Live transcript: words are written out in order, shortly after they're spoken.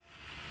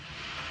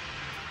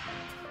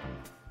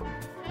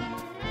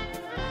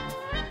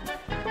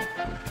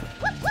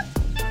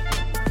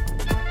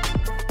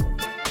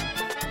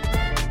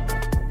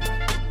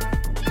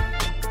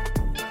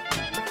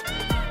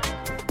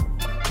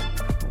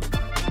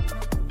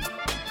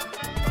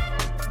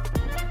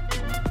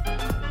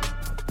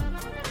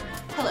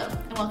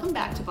Welcome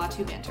back to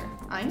Batu Banter.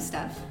 I'm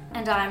Steph.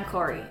 And I'm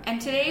Corey. And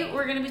today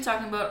we're going to be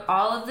talking about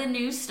all of the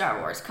new Star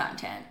Wars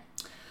content.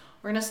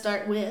 We're going to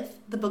start with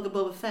The Book of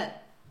Boba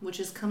Fett, which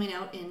is coming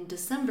out in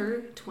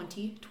December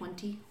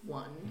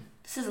 2021.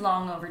 This is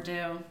long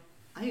overdue.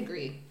 I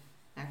agree,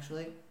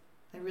 actually.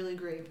 I really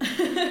agree.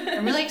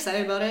 I'm really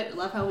excited about it.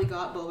 Love how we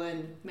got Boba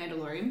and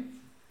Mandalorian.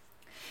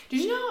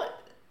 Did you know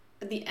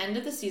at the end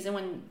of the season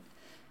when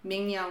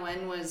Ming-Na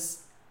Wen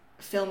was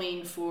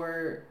filming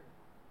for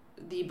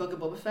The Book of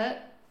Boba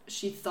Fett,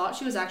 she thought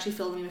she was actually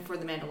filming for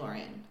The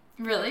Mandalorian.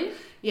 Really?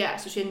 Yeah,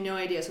 so she had no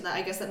idea. So that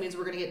I guess that means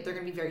they're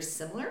gonna be very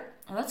similar.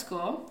 Oh, that's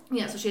cool.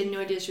 Yeah, so she had no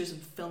idea she was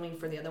filming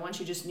for the other one.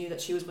 She just knew that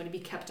she was going to be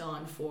kept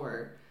on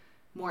for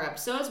more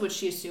episodes, which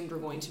she assumed were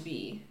going to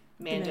be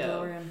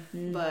Mando.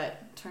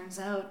 But turns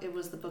out it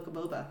was The Book of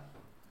Boba.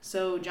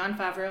 So Jon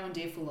Favreau and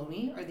Dave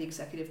Filoni are the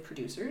executive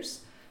producers,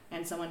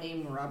 and someone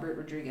named Robert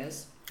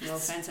Rodriguez. No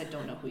offense, I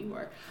don't know who you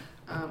are.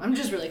 I'm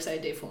just really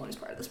excited Dave Filoni's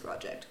part of this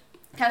project.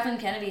 Kathleen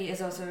Kennedy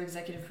is also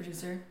executive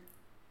producer.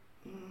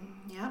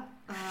 Yeah.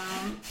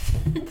 I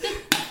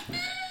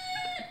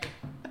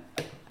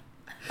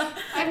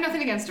have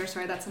nothing against her.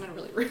 Sorry, that sounded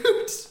really rude.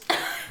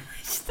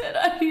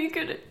 You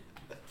could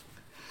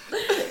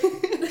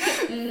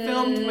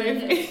filmed my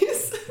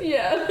face.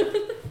 Yeah.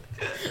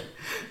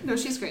 No,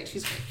 she's great.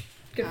 She's great.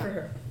 Good for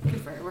her. Good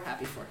for her. We're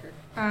happy for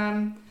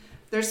her.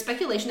 There's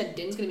speculation that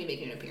Din's going to be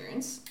making an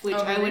appearance, which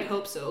I would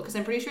hope so, because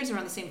I'm pretty sure it's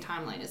around the same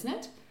timeline, isn't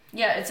it?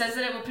 Yeah, it says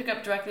that it will pick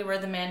up directly where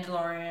The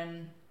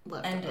Mandalorian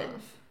ended.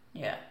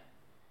 Yeah.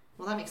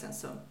 Well, that makes sense.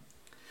 So,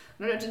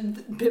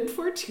 Bib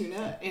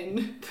Fortuna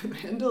in The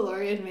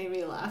Mandalorian made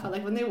me laugh. I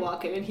like when they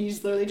walk in and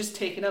he's literally just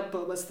taking up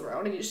Boba's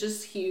throne and he's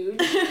just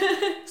huge,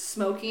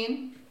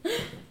 smoking. Such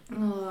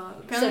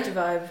a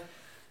vibe.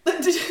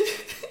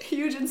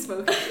 Huge and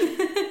smoking.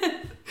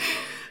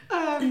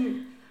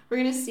 We're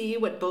gonna see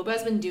what Boba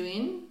has been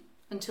doing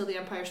until The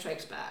Empire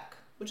Strikes Back,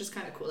 which is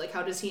kind of cool. Like,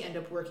 how does he end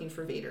up working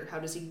for Vader? How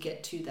does he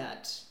get to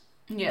that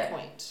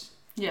point?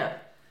 Yeah.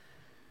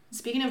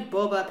 Speaking of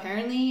Boba,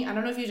 apparently, I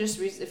don't know if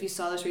you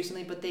saw this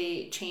recently, but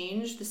they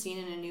changed the scene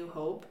in A New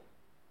Hope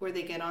where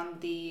they get on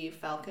the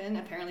Falcon.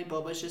 Apparently,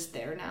 Boba's just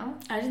there now.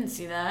 I didn't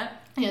see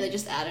that. Yeah, they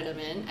just added him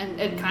in,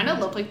 and it kind of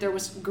looked like there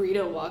was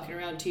Greedo walking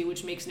around too,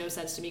 which makes no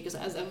sense to me because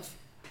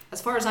as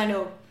far as I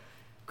know,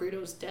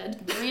 Greedo's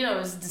dead. Greedo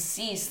is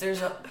deceased.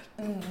 There's a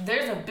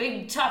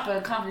big topic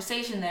of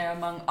conversation there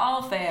among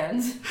all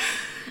fans.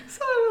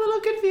 So I'm a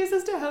little confused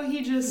as to how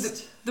he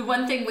just... The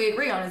one thing we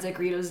agree on is that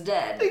Greedo's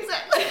dead.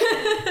 Exactly.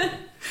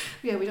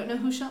 Yeah, we don't know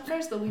who shot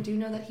first, but we do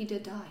know that he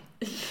did die.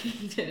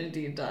 He did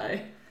indeed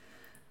die.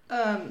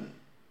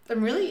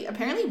 Apparently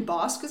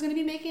Bossk is going to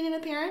be making an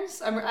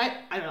appearance. I don't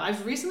know,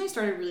 I've recently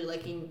started really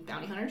liking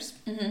bounty hunters.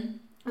 Mm-hmm.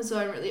 And so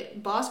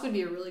Bossk would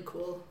be a really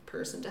cool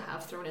person to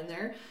have thrown in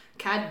there.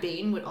 Cad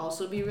Bane would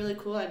also be really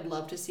cool. I'd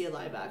love to see a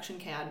live action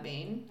Cad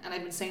Bane. And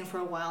I've been saying for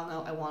a while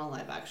now, I want a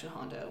live action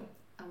Hondo.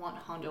 I want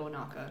Hondo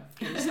Ohnaka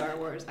in Star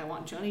Wars. I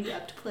want Johnny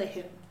Depp to play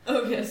him.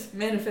 Oh yes,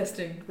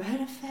 manifesting.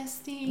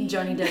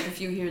 Johnny Depp,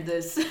 if you hear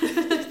this,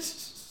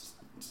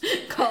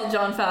 call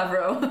Jon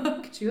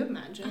Favreau. Could you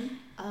imagine?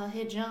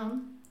 Hey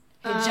John.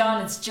 Hey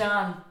John, it's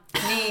John.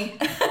 Me.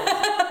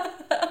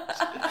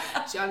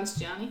 John's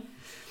Johnny.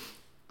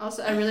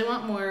 Also, I really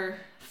want more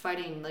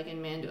fighting like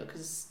in Mando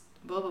because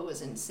Boba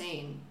was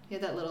insane. He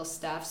had that little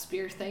staff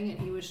spear thing and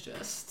he was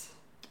just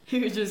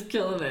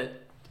killing it.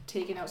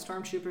 Taking out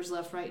stormtroopers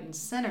left, right, and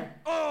center.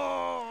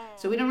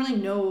 So we don't really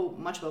know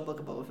much about Book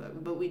of Boba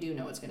Fett, but we do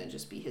know it's going to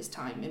just be his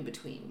time in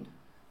between.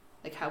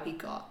 Like how he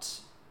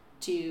got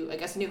to, I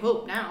guess, New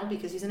Hope now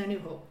because he's in A New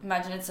Hope.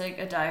 Imagine it's like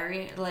a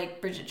diary,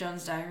 like Bridget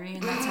Jones' diary,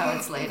 and that's how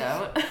it's laid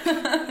out.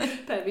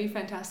 That'd be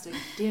fantastic.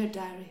 Dear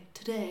diary,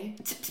 today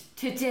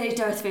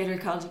Darth Vader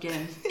called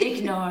again.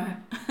 Ignore.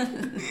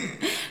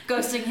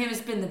 Ghosting him has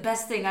been the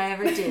best thing I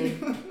ever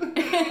did.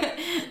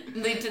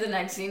 Lead to the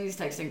next scene, he's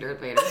texting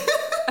Darth Vader.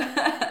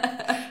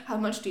 How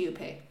much do you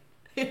pay?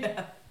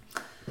 Yeah.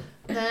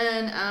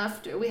 Then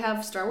after, we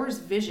have Star Wars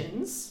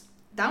Visions.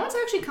 That one's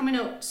actually coming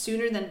out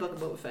sooner than Book of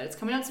Boba Fett. It's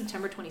coming out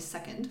September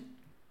 22nd.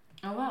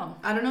 Oh, wow.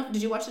 I don't know.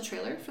 Did you watch the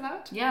trailer for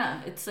that?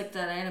 Yeah, it's like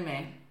that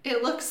anime.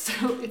 It looks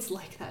so... It's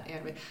like that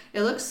anime.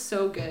 It looks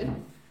so good.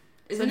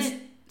 Isn't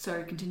it...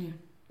 Sorry, continue.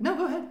 No,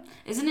 go ahead.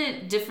 Isn't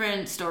it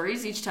different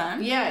stories each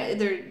time? Yeah,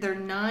 they're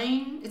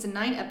 9... It's a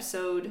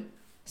 9-episode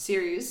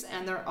series,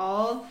 and they're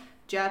all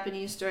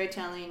Japanese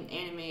storytelling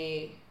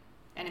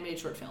animated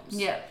short films.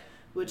 Yeah.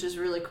 Which is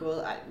really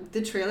cool.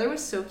 The trailer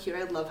was so cute.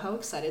 I love how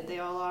excited they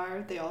all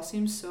are. They all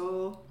seem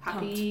so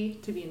happy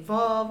to be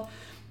involved.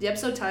 The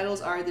episode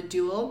titles are The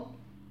Duel,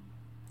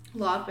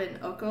 Lop and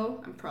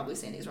Oko. I'm probably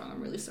saying these wrong.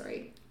 I'm really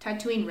sorry.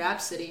 Tatooine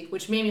Rhapsody,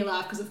 which made me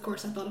laugh because, of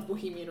course, I thought of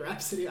Bohemian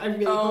Rhapsody. I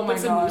really hope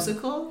it's a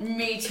musical.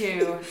 Me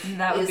too.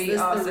 That would be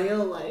awesome. Is this the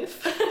real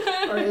life?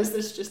 Or is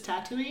this just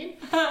Tatooine?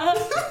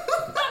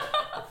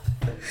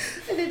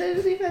 I think that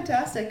would be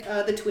fantastic.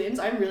 The twins,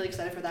 I'm really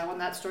excited for that one.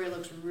 That story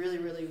looks really,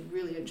 really,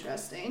 really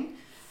interesting.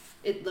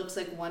 It looks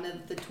like one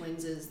of the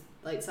twins is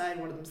light side,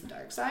 one of them's the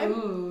dark side.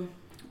 Ooh.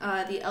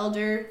 The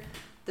elder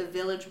the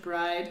Village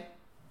Bride,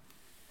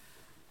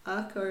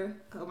 Akakiri,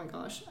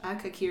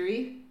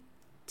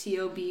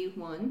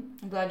 TOB1.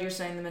 I'm glad you're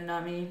saying them and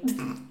not me.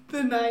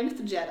 The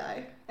Ninth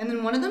Jedi. And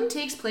then one of them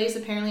takes place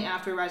apparently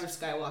after Rise of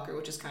Skywalker,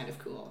 which is kind of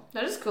cool.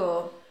 That is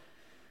cool.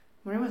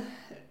 I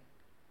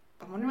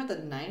wonder what the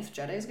Ninth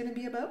Jedi is going to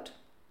be about.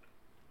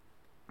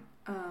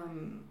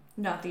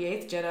 Not the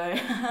Eighth Jedi.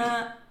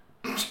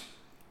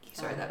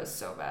 Sorry, that was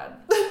so bad.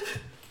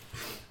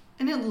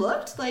 And it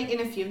looked like in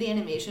a few of the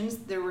animations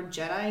there were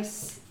Jedi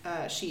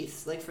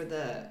sheaths, like for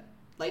the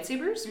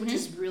lightsabers, which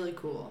is really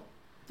cool.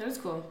 That is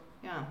cool.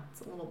 Yeah, it's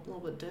a little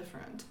bit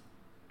different.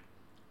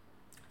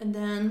 And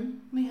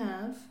then we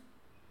have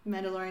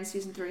Mandalorian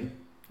Season 3.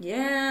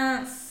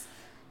 Yes.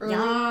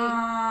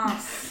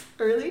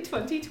 Early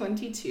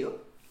 2022.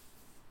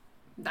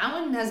 That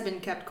one has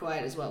been kept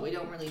quiet as well. We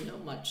don't really know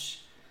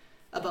much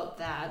about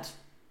that.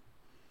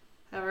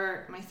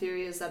 However, my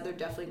theory is that they're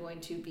definitely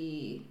going to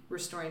be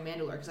restoring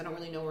Mandalore because I don't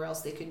really know where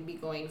else they could be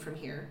going from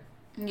here.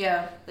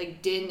 Yeah.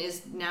 Like, Din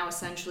is now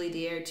essentially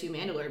the heir to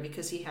Mandalore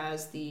because he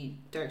has the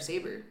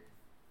Darksaber.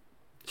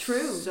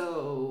 True.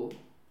 So...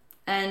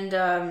 And,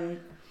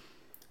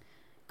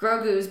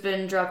 Grogu's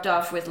been dropped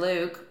off with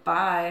Luke.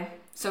 Bye.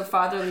 So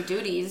fatherly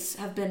duties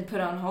have been put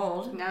on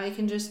hold. Now he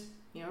can just,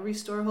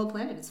 restore a whole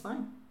planet. It's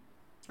fine.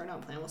 Or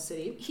not planet, well,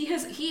 city. He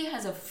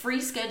has a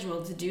free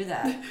schedule to do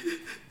that.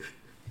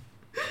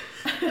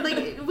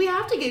 Like, we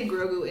have to get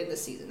Grogu in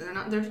this season.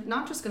 They're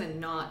not just gonna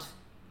not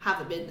have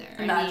him in there.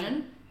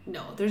 Imagine.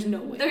 No, there's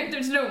no way.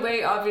 There's no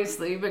way,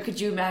 obviously, but could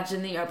you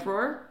imagine the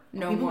uproar?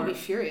 No People more. would be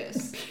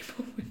furious.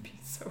 People would be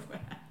so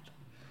mad.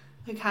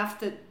 Like, have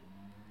to...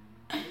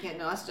 Yeah,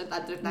 no,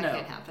 that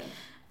can't happen.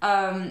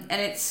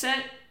 And it's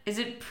set... Is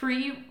it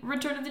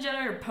pre-Return of the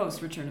Jedi or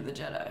post-Return of the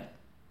Jedi?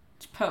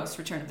 It's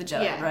post-Return of the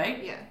Jedi,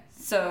 right? Yeah.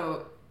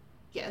 So...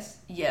 Yes.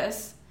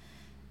 Yes.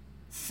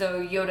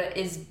 So Yoda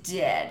is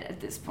dead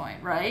at this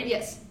point, right?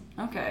 Yes.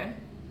 Okay.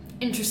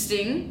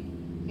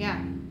 Interesting.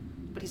 Yeah.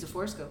 But he's a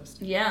Force ghost.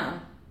 Yeah.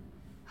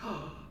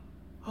 Oh.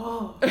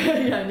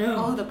 Yeah, I know.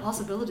 All the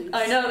possibilities.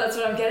 I know, that's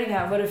what I'm getting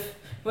at. What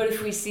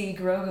if we see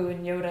Grogu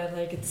and Yoda,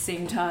 like, at the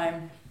same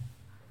time?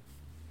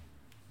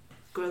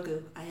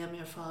 Grogu, I am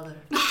your father.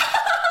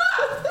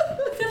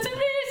 That's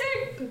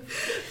amazing!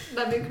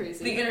 That'd be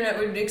crazy. The internet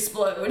would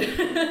explode.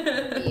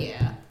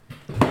 Yeah.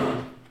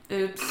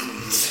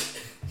 Oops.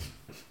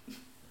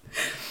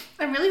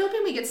 I'm really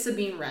hoping we get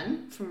Sabine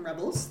Wren from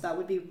Rebels. That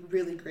would be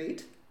really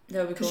great.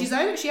 That would be cool. She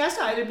has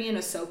to either be in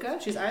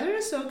Ahsoka. She's either in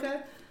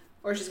Ahsoka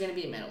or she's going to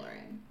be in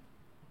Mandalorian.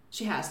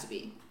 She has to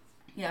be.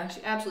 Yeah.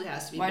 She absolutely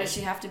has to be. Why does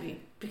she have to be?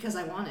 Because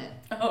I want it.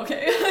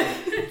 Okay.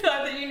 I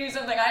thought that you knew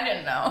something I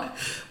didn't know.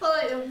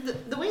 Well,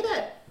 the way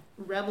that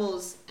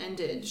Rebels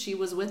ended, she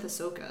was with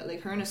Ahsoka.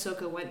 Like, her and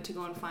Ahsoka went to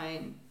go and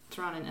find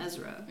Thrawn and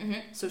Ezra. Mm-hmm.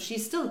 So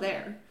she's still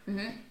there.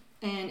 Mm-hmm.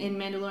 And in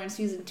Mandalorian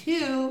Season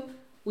 2,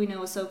 we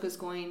know Ahsoka's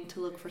going to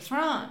look for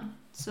Thrawn.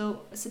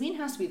 So Sabine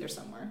has to be there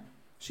somewhere.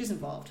 She's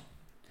involved.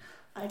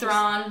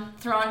 Thrawn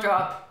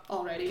drop.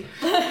 Already.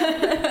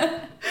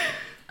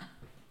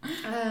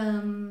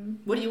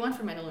 What do you want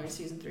for Mandalorian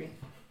Season 3?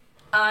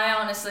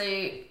 I'm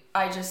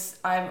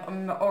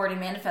already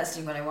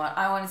manifesting what I want.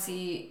 I want to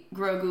see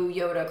Grogu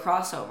Yoda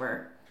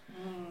crossover.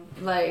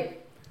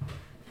 Like,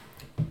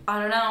 I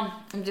don't know.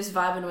 I'm just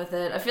vibing with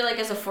it. I feel like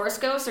as a Force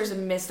Ghost, there's a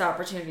missed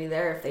opportunity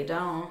there if they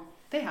don't.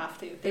 They have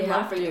to. They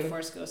love have bring to. the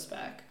Force Ghost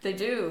back. They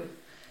do.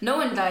 No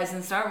one dies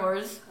in Star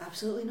Wars.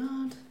 Absolutely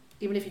not.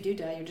 Even if you do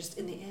die, you're just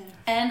in the air.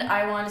 And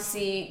I want to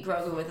see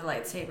Grogu with a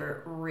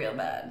lightsaber real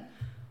bad.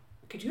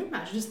 Could you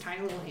imagine his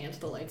tiny little hands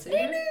with a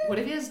lightsaber? What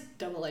if he has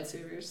double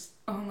lightsabers?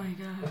 Oh my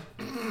god.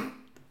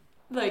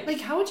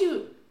 Like how would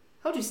you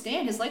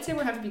stand? His lightsaber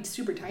would have to be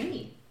super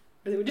tiny.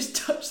 Or they would just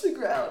touch the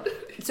ground.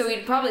 So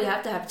we'd probably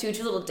have to have two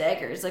little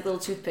daggers, like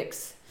little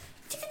toothpicks.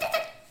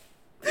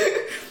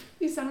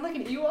 You sounded like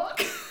an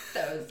Ewok.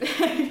 That was...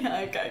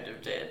 I kind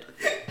of did.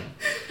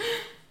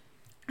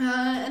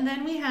 And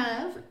then we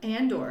have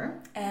Andor.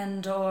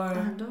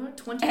 Andor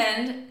 20.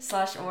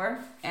 And/or.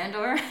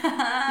 Andor.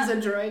 He's a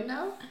droid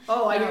now?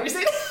 Oh, I get what you're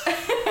saying.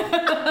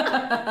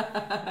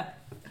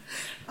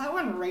 That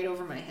went right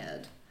over my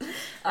head.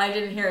 I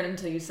didn't hear it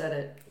until you said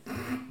it.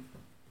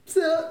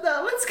 So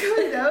that one's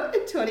coming out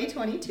in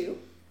 2022.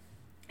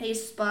 A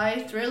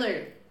spy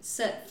thriller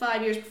set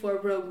 5 years before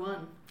Rogue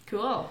One.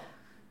 Cool.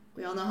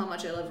 We all know how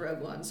much I love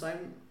Rogue One, so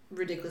I'm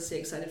ridiculously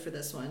excited for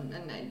this one.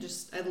 And I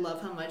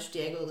love how much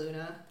Diego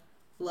Luna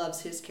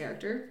loves his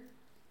character.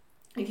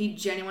 Like, he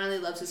genuinely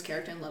loves his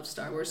character and loves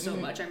Star Wars so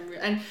much.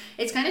 And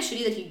it's kind of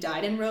shitty that he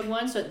died in Rogue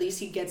One, so at least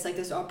he gets like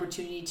this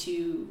opportunity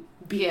to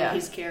be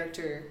his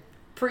character.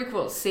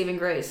 Prequels, saving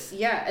grace.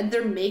 Yeah, and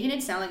they're making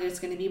it sound like it's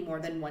going to be more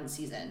than one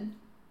season.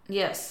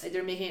 Yes. Like,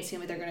 they're making it seem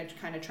like they're going to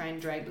kind of try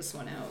and drag this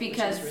one out,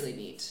 because, which is really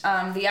neat.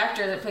 The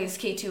actor that plays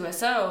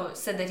K2SO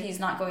said that he's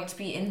not going to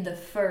be in the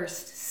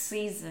first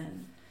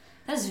season.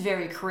 That is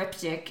very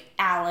cryptic,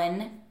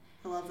 Alan.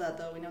 I love that,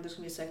 though. We know there's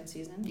going to be a second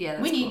season. Yeah,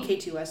 that's we need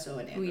cool. K2SO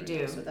and Andor. We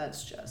do. So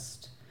that's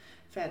just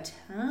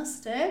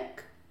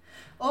fantastic.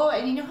 Oh,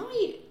 and you know how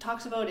he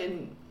talks about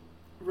in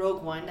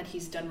Rogue One that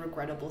he's done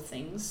regrettable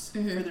things for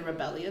the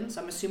rebellion.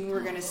 So I'm assuming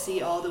we're going to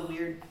see all the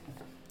weird,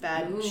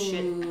 bad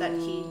shit that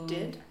he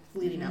did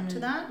leading up to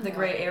that. The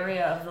gray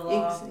area of the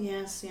law.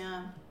 Yes,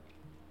 yeah.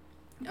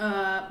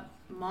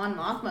 Mon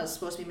Mothma is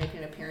supposed to be making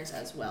an appearance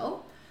as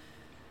well.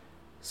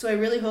 So I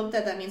really hope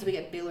that means we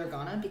get Bail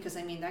Organa, because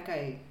I mean that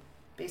guy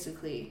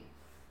basically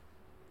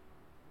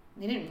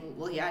he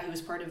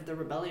was part of the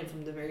rebellion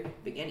from the very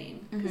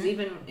beginning, because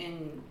even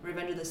in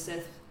Revenge of the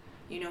Sith,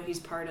 you know, he's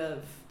part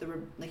of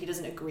he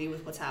doesn't agree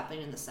with what's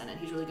happening in the Senate.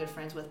 He's really good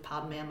friends with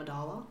Padme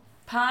Amidala.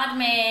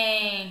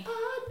 Padme.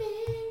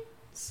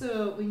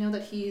 So we know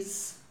that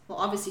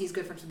obviously he's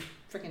good friends with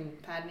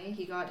freaking Padme.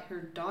 He got her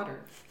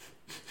daughter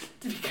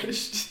to be good.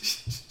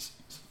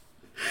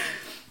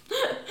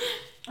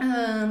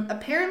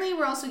 Apparently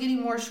we're also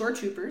getting more shore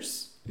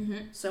troopers.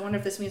 So I wonder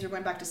if this means we're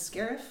going back to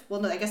Scarif.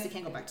 Well, no, I guess they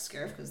can't go back to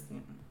Scarif because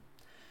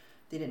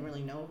they didn't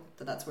really know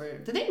that's where.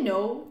 Did they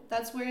know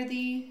that's where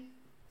the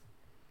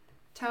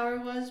tower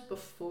was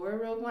before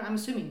Rogue One? I'm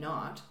assuming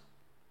not.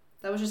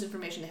 That was just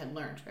information they had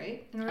learned,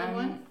 right? In Rogue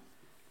One.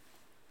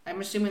 I'm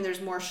assuming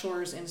there's more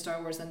shores in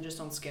Star Wars than just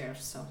on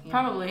Scarif. So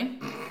probably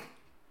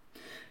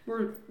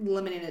we're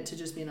limiting it to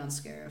just being on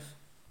Scarif.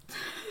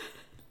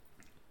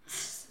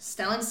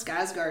 Stellan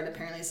Skarsgård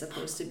apparently is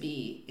supposed to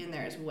be in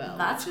there as well.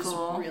 That's which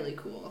cool. Is really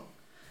cool.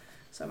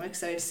 So I'm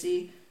excited to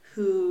see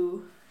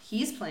who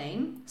he's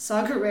playing.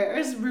 Saw Gerrera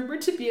is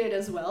rumored to be in it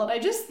as well. And I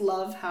just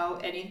love how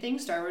anything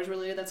Star Wars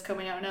related that's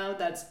coming out now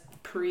that's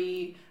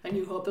pre A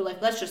New Hope, they're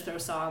like, let's just throw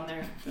Saw in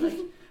there. They're like,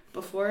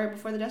 before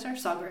the Death Star,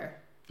 Saw Gerrera.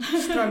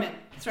 Just throw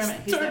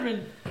him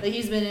in.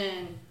 He's been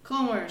in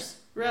Clone Wars,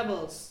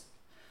 Rebels,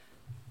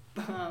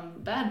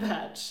 Bad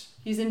Batch.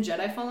 He's in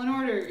Jedi Fallen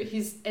Order.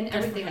 He's in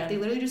everything. Like, they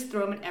literally just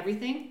throw him in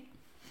everything.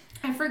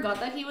 I forgot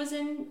that he was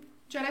in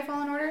Jedi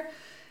Fallen Order.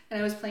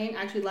 And I was playing,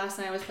 actually last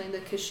night I was playing the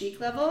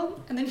Kashyyyk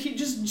level. And then he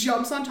just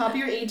jumps on top of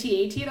your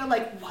AT-AT. And I'm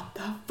like, what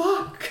the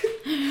fuck?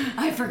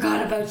 I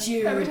forgot about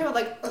you. Every time I'm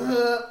like,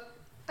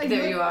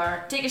 There you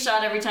are. Take a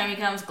shot every time he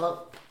comes.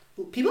 Glop.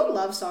 People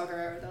love Saw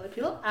Gerrera though. Like,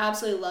 people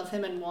absolutely love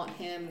him and want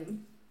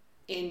him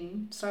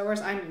in Star Wars.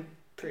 I'm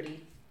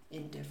pretty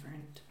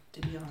indifferent,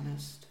 to be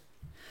honest.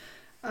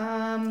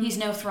 He's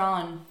no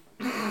Thrawn.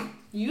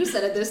 You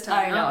said it this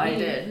time. I know, I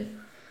did.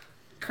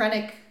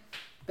 Krennic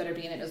better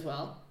be in it as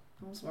well.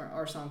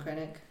 Orson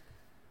Krennic.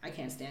 I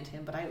can't stand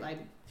him, but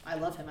I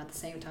love him at the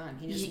same time.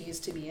 He just needs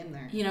to be in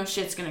there. You know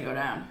shit's gonna go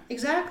down.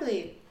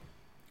 Exactly.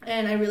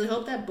 And I really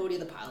hope that Bodhi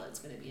the pilot's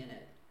gonna be in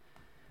it.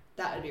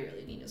 That would be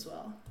really neat as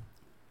well.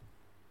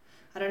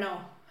 I don't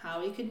know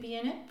how he could be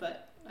in it,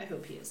 but I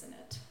hope he is in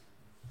it.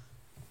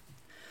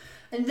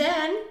 And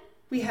then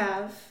we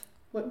have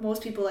what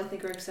most people I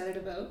think are excited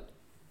about,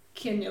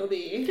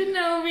 Kenobi.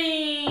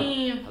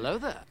 Hello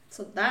there.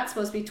 So that's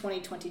supposed to be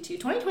 2022.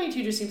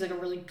 2022 just seems like a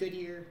really good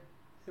year.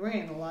 We're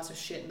getting lots of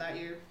shit in that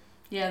year.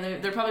 Yeah,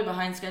 they're probably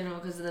behind schedule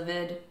because of the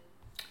vid.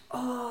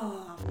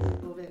 Oh,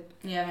 COVID.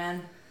 Yeah,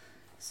 man.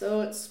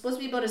 So it's supposed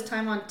to be about his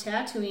time on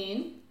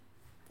Tatooine.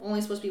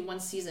 Only supposed to be one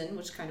season,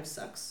 which kind of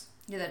sucks.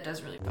 Yeah, that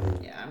does really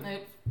suck. Yeah.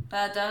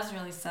 That does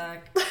really suck.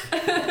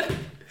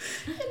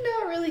 I'm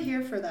not really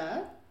here for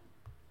that.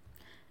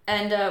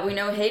 And we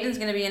know Hayden's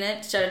going to be in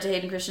it. Shout out to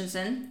Hayden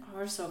Christensen. Oh,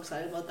 we're so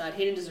excited about that.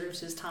 Hayden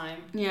deserves his time.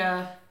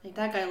 Yeah. Like,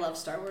 that guy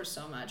loves Star Wars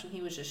so much, and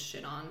he was just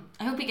shit on.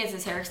 I hope he gets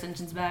his hair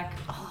extensions back.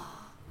 Oh.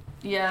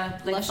 Yeah,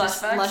 like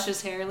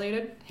luscious hair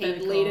laden.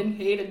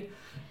 Hayden.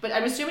 But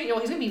I'm assuming, he's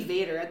going to be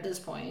Vader at this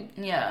point.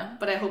 Yeah.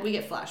 But I hope we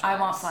get flashbacks. I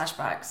want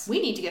flashbacks.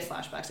 We need to get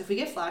flashbacks. If we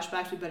get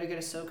flashbacks, we better get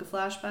Ahsoka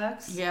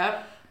flashbacks.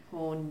 Yep.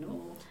 Oh,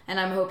 no. And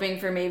I'm hoping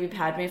for maybe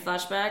Padme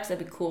flashbacks. That'd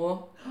be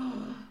cool.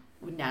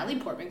 Would Natalie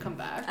Portman come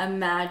back?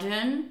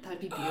 Imagine. That'd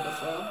be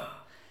beautiful.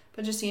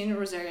 But just seeing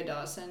Rosario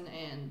Dawson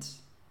and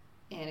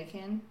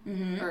Anakin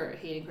or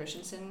Hayden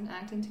Christensen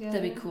acting together.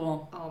 That'd be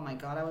cool. Oh my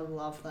god, I would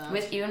love that.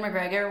 With Ewan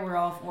McGregor,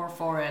 we're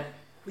for it.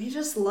 We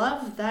just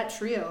love that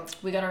trio.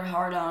 We got our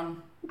heart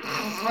on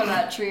for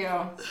that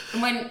trio.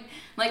 When,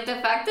 like, the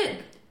fact that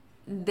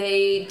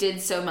they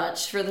did so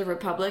much for the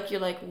Republic,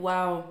 you're like,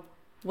 wow,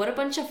 what a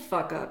bunch of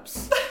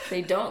fuck-ups.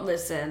 They don't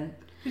listen.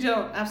 You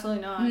don't.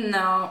 Absolutely not.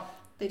 No.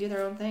 They do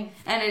their own thing.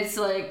 And it's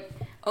like,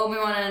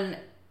 Obi-Wan and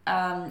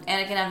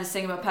Anakin have this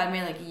thing about Padme,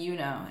 like, you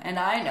know, and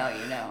I know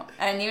you know,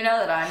 and you know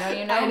that I know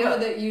you know. I know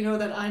that you know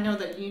that I know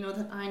that you know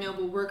that I know,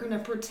 but we're gonna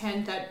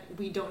pretend that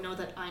we don't know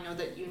that I know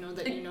that you know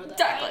that you know that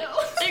I know.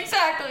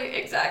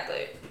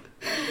 Exactly.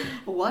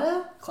 What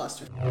a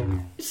cluster.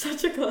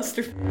 Such a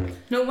cluster.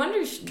 No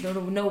wonder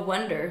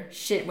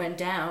shit went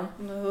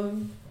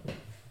down.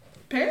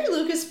 Apparently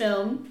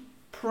Lucasfilm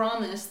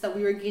promised that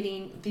we were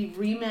getting the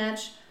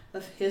rematch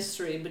of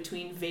history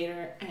between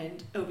Vader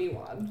and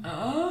Obi-Wan.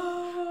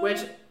 Oh. Which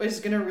is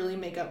going to really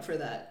make up for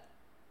that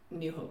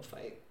New Hope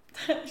fight.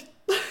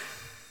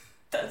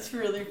 That's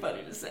really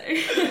funny to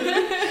say.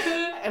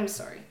 I'm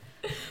sorry.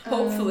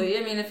 Hopefully.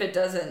 I mean, if it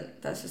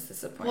doesn't, that's just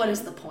disappointing. What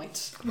is the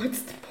point?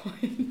 What's the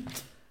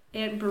point?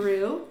 Aunt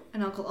Beru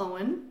and Uncle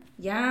Owen.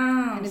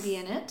 Yeah. Going to be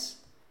in it.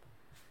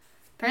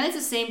 Apparently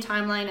it's the same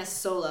timeline as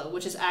Solo,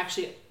 which is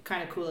actually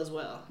kind of cool as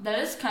well. That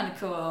is kind of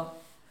cool.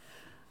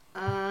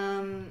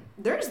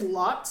 There's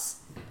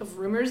lots of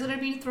rumors that are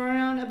being thrown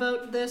around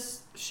about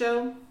this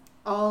show,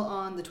 all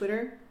on the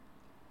Twitter.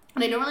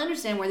 And I don't really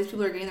understand where these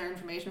people are getting their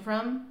information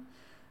from.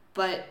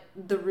 But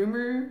the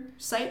rumor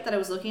site that I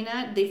was looking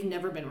at, they've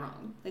never been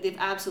wrong. Like, they've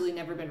absolutely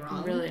never been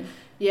wrong. Really?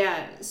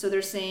 Yeah. So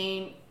they're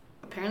saying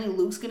apparently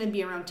Luke's going to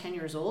be around 10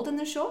 years old in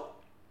the show.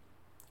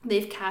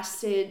 They've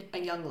casted a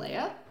young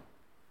Leia.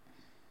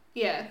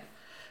 Yeah.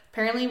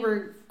 Apparently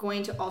we're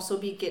going to also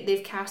be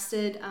they've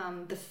casted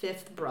the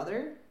fifth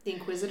brother, the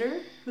Inquisitor,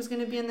 who's going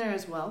to be in there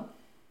as well.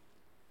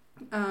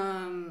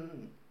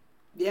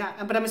 Yeah,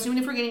 but I'm assuming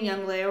if we're getting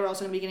young Leia, we're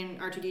also going to be getting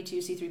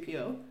R2-D2,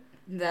 C-3PO.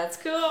 That's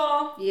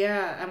cool.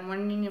 Yeah, I'm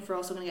wondering if we're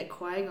also going to get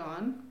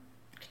Qui-Gon.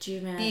 Could you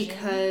imagine?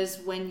 Because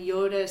when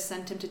Yoda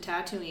sent him to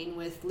Tatooine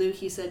with Luke,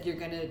 he said, you're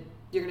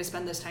gonna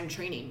spend this time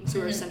training. So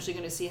we're essentially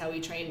going to see how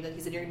he trained. And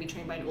he said, you're going to be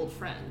trained by an old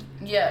friend.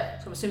 Yeah.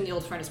 So I'm assuming the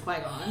old friend is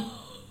Qui-Gon.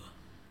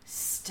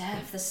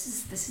 Steph, this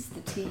is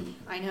the tea.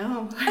 I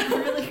know. I'm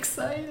really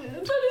excited.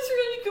 That is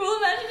really cool.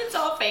 Imagine it's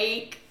all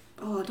fake.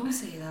 Oh, don't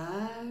say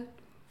that.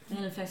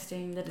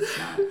 Manifesting that it's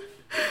not.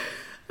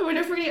 I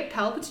wonder if we're going to get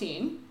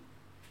Palpatine.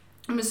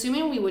 I'm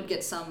assuming we would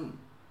get some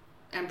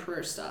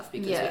Emperor stuff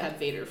because we have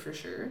Vader for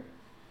sure.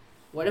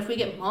 What if we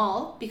get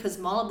Maul? Because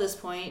Maul at this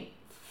point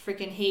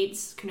freaking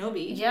hates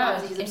Kenobi.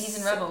 Yeah, he's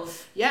in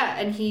Rebels. Yeah,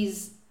 and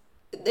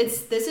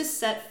this is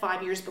set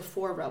 5 years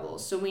before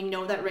Rebels, so we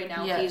know that right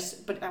now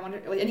but I wonder,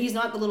 and he's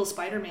not the little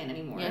Spider-Man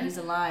anymore. Yeah, he's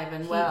alive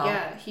and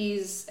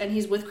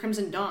he's with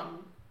Crimson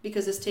Dawn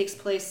because this takes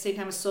place same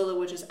time as Solo,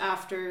 which is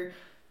after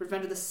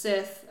Revenge of the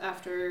Sith,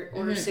 after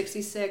Order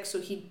 66,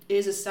 so he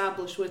is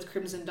established with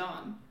Crimson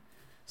Dawn.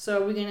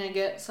 So are we gonna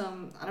get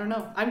some? I don't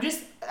know.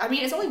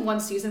 It's only one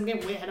season. I'm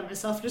getting way ahead of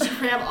myself. Just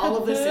cram all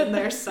of this in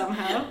there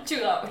somehow.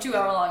 2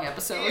 hour long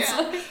episodes.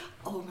 Yeah.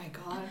 Oh my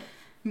god.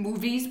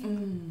 Movies.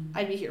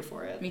 I'd be here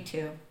for it. Me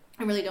too.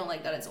 I really don't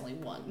like that it's only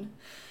one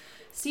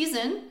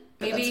season.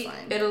 Maybe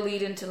it'll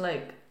lead into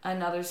like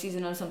another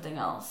season of something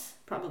else.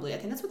 Probably. I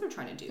think that's what they're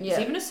trying to do.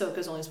 Yeah. Even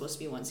Ahsoka's only supposed to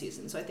be one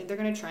season, so I think they're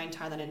gonna try and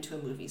tie that into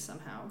a movie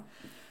somehow.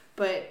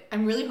 But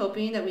I'm really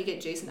hoping that we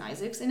get Jason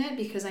Isaacs in it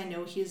because I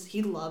know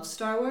he loves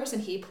Star Wars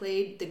and he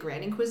played the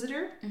Grand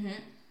Inquisitor. Mm-hmm.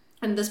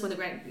 And this one,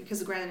 because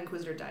the Grand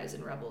Inquisitor dies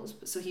in Rebels,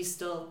 so he's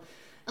still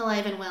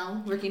alive and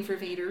well, working for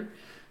Vader.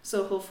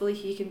 So hopefully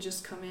he can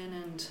just come in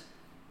and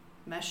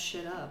mess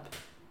shit up.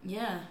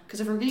 Yeah.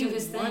 Because if we're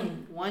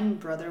getting one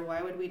brother,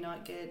 why would we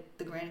not get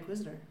the Grand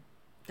Inquisitor?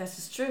 This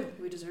is true.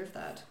 We deserve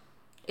that.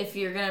 If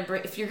you're gonna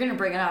bring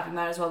it up, you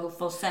might as well go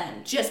full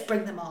send. Just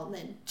bring them all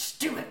in.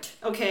 Just do it.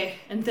 Okay,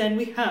 and then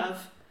we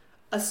have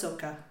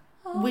Ahsoka,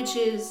 which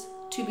is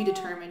to be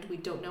determined. We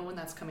don't know when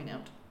that's coming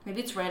out. Maybe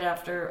it's right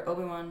after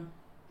Obi-Wan.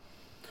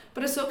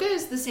 But Ahsoka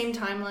is the same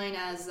timeline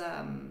as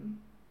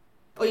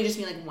oh, you just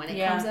mean like when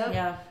it comes out?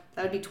 Yeah.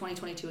 That would be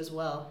 2022 as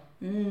well.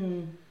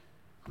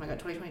 Oh my god,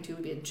 2022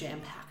 would be a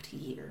jam-packed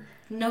year.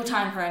 No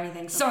time for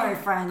anything. Sorry,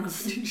 friends.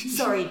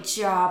 Sorry,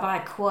 job. I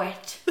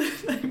quit.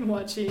 I'm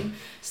watching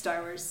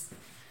Star Wars.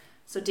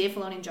 So Dave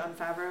Filoni and Jon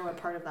Favreau are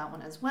part of that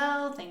one as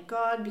well. Thank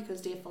God,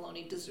 because Dave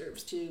Filoni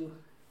deserves to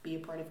be a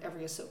part of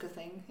every Ahsoka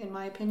thing, in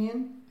my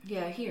opinion.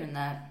 Yeah, hearing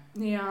that.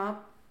 Yeah.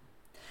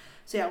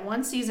 So yeah,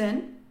 one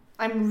season.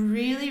 I'm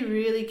really,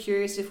 really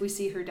curious if we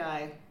see her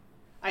die.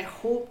 I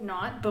hope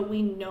not, but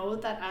we know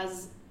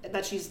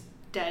that she's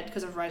dead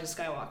because of Rise of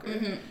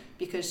Skywalker,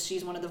 because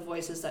she's one of the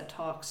voices that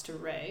talks to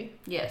Rey.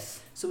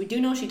 Yes. So we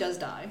do know she does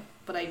die,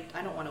 but I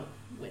don't want to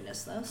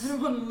witness this. I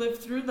don't want to live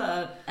through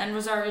that. And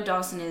Rosario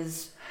Dawson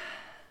is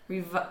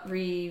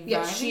reviving?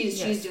 Yeah,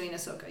 she's doing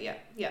Ahsoka,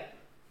 yeah.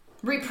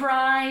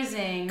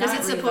 Reprising, because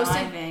it's supposed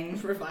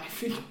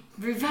to...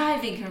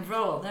 Reviving her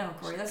role. No,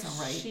 Corey, that's not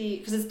right.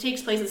 Because it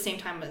takes place at the same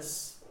time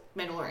as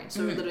Mandalorian,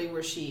 so literally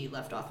where she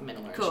left off in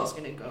Mandalorian, she's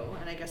going to go,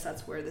 and I guess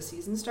that's where the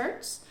season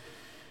starts.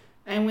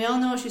 And we all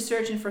know she's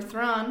searching for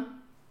Thrawn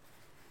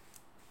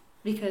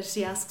because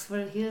she asks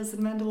where he is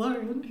in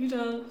Mandalorian. He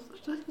does.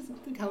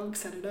 Think how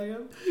excited I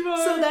am.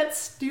 So that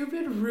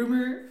stupid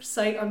rumor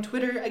site on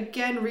Twitter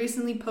again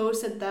recently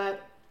posted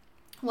that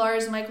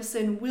Lars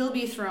Mikkelsen will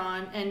be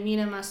Thrawn and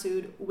Mina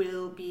Massoud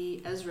will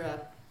be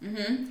Ezra.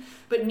 Mm-hmm.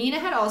 But Mina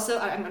had also,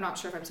 I'm not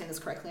sure if I'm saying this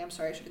correctly, I'm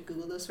sorry, I should have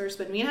Googled this first,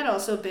 but Mina had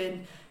also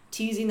been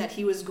teasing that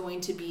he was going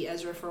to be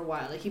Ezra for a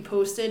while. Like, he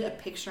posted a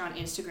picture on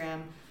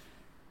Instagram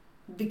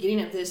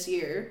beginning of this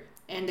year,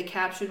 and the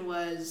caption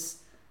was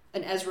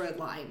an Ezra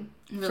line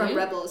from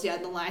Rebels. Yeah,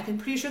 the line, I'm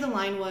pretty sure the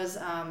line was,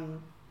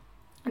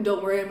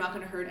 don't worry, I'm not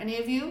going to hurt any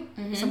of you.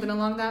 Mm-hmm. Something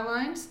along that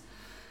lines.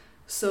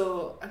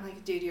 So I'm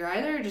like, dude, you're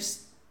either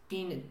just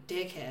being a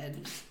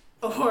dickhead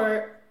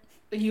or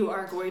you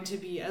are going to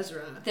be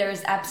Ezra. There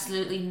is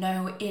absolutely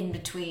no in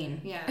between.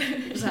 Yeah.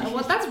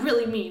 Well, that's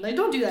really mean. Like,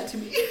 don't do that to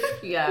me.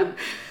 Yeah.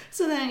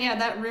 So then, yeah,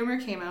 that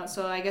rumor came out.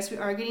 So I guess we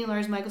are getting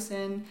Lars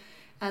Mikkelsen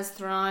as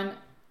Thrawn.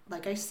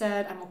 Like I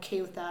said, I'm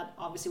okay with that.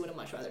 Obviously, would have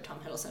much rather Tom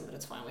Hiddleston, but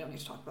it's fine. We don't need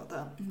to talk about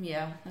that.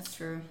 Yeah, that's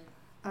true.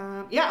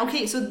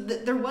 Okay, so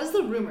there was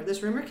the rumor.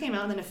 This rumor came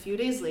out, and then a few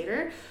days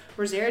later,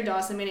 Rosario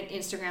Dawson made an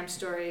Instagram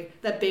story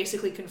that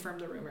basically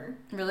confirmed the rumor.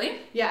 Really?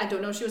 Yeah, I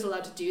don't know if she was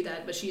allowed to do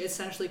that, but she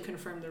essentially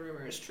confirmed the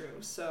rumor is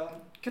true. So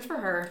good for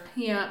her.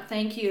 Yeah,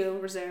 thank you,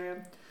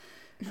 Rosario.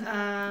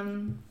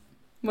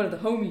 One of the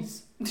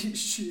homies.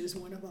 She is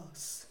one of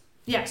us.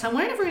 Yeah, so I'm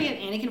wondering if we're gonna get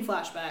Anakin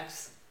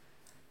flashbacks.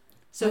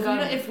 So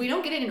if we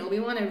don't get it in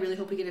Obi-Wan, I really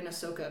hope we get it in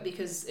Ahsoka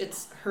because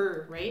it's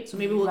her, right? So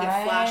maybe we'll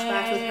get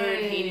flashbacks with her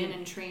and Hayden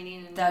and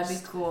training. And that'd be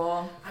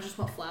cool. I just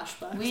want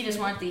flashbacks. We just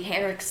want the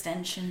hair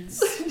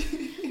extensions.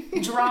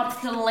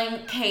 Drop the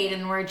link,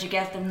 Hayden. Where'd you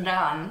get them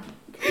done?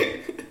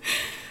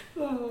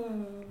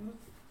 No,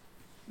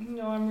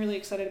 I'm really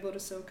excited about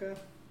Ahsoka.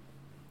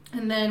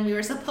 And then we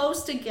were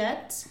supposed to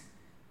get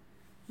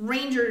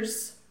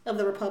Rangers of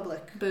the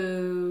Republic.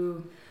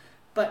 Boo.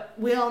 But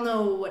we all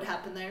know what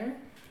happened there.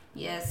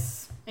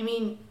 Yes. I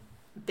mean,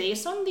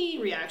 based on the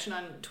reaction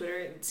on Twitter,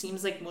 it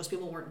seems like most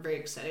people weren't very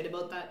excited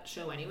about that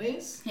show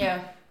anyways.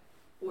 Yeah.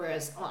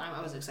 Whereas I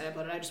was excited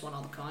about it. I just want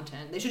all the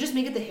content. They should just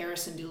make it the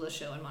Harrison Dula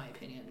show, in my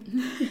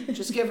opinion.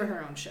 Just give her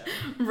her own show.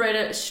 Write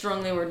a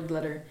strongly worded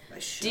letter.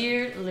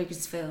 Dear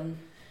Lucasfilm,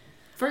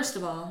 first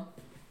of all,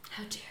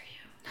 how dare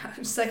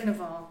you? Second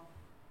of all,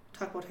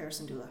 talk about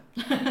Harrison Dula.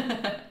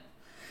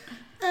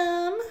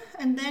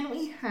 And then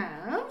we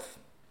have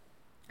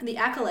The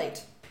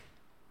Acolyte,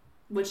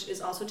 which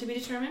is also to be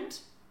determined.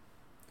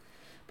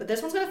 But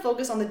this one's going to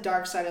focus on the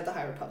dark side of the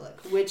High Republic,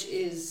 which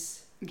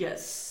is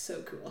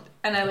so cool.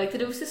 And I like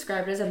that it was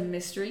described as a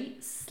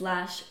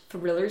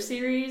mystery/thriller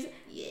series.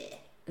 Yeah.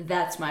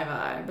 That's my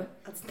vibe.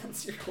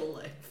 That's your whole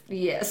life.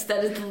 Yes,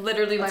 that is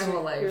literally my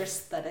whole life. Your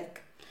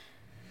aesthetic.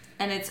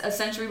 And it's a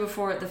century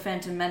before The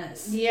Phantom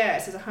Menace. Yeah,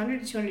 it says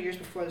 100 to 200 years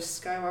before the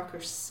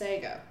Skywalker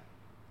saga.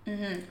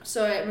 Mm-hmm.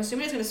 So I'm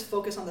assuming it's going to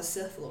focus on the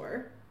Sith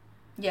lore.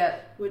 Yeah.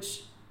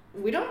 Which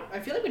I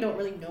feel like we don't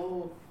really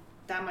know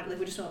that much. Like,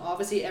 we just know,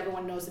 obviously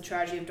everyone knows the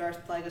tragedy of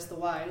Darth Plagueis the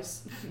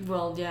Wise.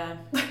 Well, yeah.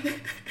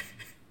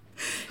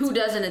 Who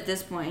doesn't at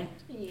this point?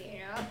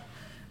 Yeah.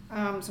 So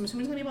I'm assuming it's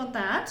going to be about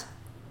that.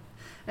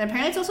 And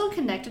apparently it's also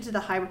connected to the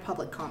High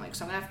Republic comics,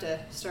 so I'm going to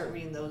have to start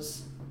reading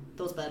those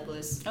bad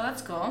boys. Oh,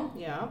 that's cool.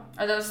 Yeah.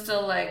 Are they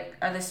still adding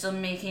on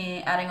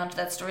to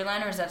that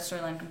storyline, or is that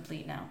storyline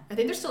complete now? I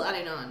think they're still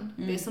adding on.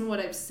 Based on what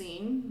I've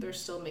seen, they're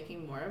still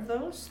making more of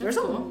those. There's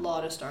a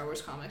lot of Star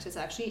Wars comics. It's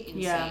actually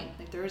insane. Yeah.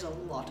 Like, there is a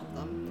lot of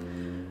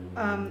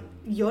them.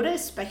 Yoda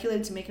is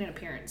speculated to make an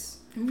appearance.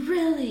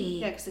 Really?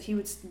 Yeah, because he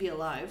would be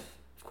alive,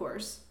 of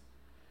course.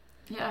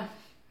 Yeah,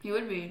 he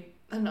would be.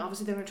 And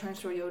obviously they're going to try and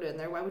throw Yoda in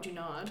there. Why would you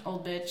not?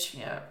 Old bitch,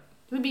 yeah.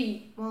 He would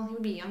be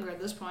younger at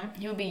this point.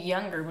 He would be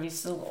younger, but he's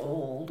still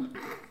old. And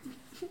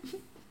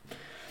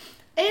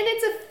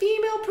it's a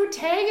female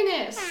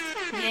protagonist.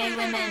 Yay,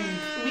 women.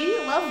 We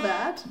love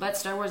that. But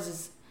Star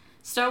Wars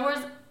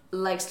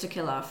likes to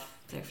kill off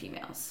their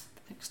females.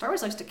 Star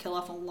Wars likes to kill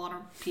off a lot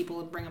of people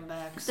and bring them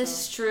back. So.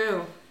 This is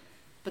true.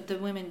 But the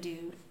women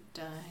do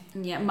die.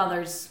 Yeah,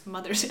 mothers.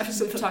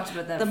 We've talked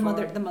about that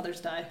before. The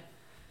mothers die.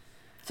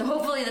 So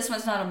hopefully this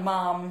one's not a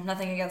mom.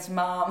 Nothing against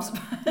moms.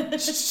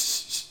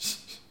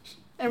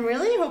 I'm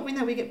really hoping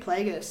that we get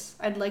Plagueis.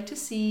 I'd like to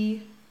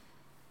see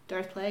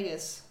Darth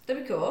Plagueis.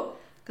 That'd be cool.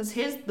 Because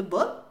the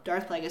book,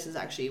 Darth Plagueis, is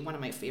actually one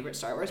of my favorite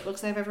Star Wars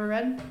books I've ever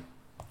read.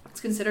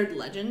 It's considered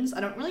Legends. I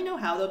don't really know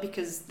how, though,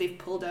 because they've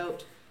pulled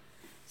out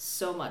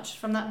so much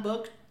from that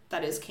book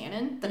that is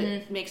canon that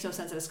it makes no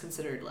sense that it's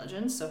considered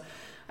Legends. So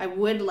I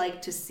would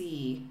like to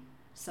see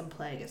some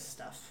Plagueis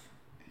stuff.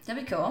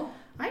 That'd be cool.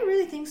 I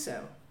really think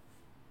so.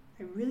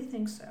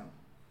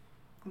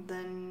 And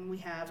then we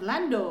have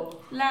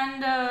Lando.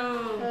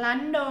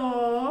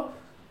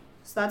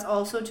 So that's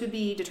also to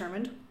be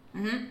determined.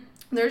 Mm-hmm.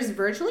 There's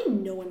virtually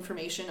no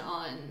information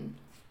on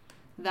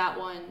that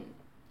one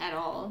at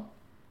all.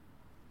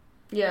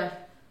 Yeah.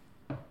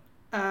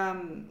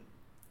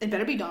 It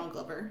better be Donald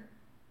Glover.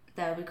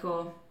 That would be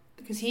cool.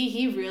 Because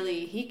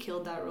he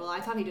killed that role. I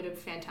thought he did a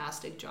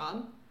fantastic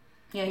job.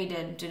 Yeah, he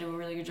did a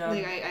really good job.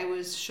 Like, I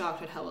was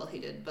shocked at how well he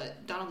did,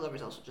 but Donald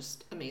Glover's also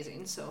just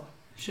amazing, so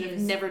should have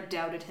never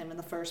doubted him in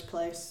the first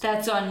place.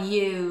 That's on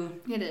you.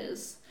 It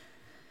is.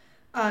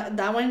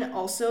 That one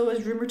also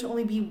is rumored to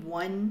only be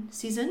one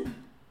season.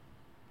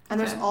 And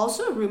there's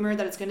also a rumor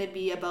that it's going to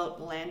be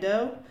about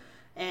Lando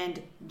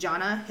and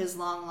Jannah, his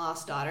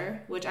long-lost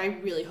daughter, which I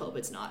really hope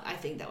it's not. I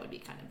think that would be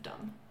kind of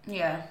dumb.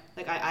 Yeah.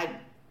 Like, I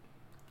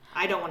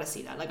don't want to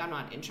see that. Like, I'm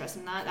not interested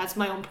in that. That's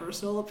my own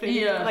personal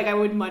opinion. Yeah. Like, I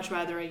would much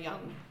rather a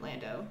young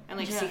Lando and,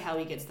 like, see how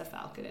he gets the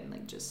Falcon and,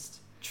 like, just...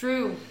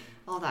 True.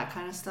 All that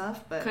kind of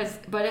stuff, but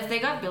if they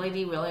got Billy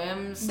D.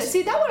 Williams,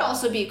 see, that would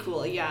also be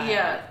cool.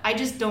 Yeah. I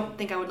just don't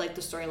think I would like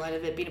the storyline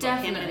of it being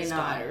about him and his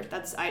daughter.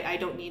 I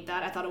don't need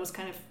that. I thought it was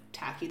kind of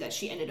tacky that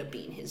she ended up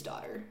being his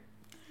daughter.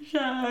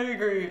 Yeah, I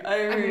agree.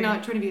 I'm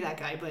not trying to be that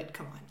guy, but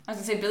come on. I was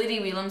gonna say Billy D.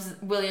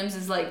 Williams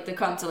is like the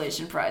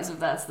consolation prize if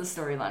that's the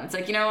storyline. It's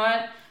like, you know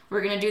what?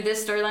 We're gonna do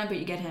this storyline, but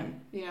you get him.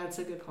 Yeah, that's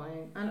a good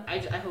point. I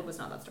hope it's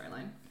not that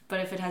storyline.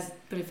 But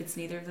if it's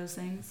neither of those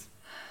things,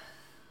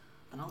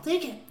 then I'll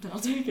take it.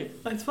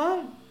 That's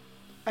fine.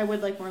 I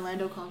would like more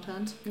Lando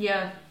content.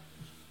 Yeah.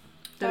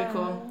 That'd be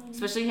cool.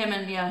 Especially him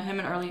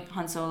and early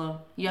Han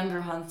Solo.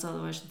 Younger Han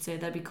Solo, I should say.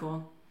 That'd be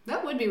cool.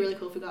 That would be really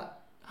cool if we got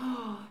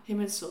him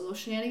and Solo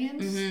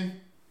shenanigans. Mm-hmm.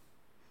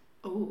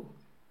 Oh.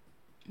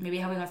 Maybe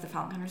how we got the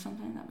Falcon or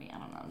something. That'd be, I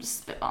don't know, I'm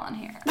just spitballing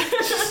here.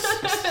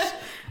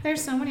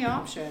 There's so many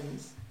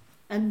options.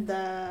 And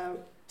the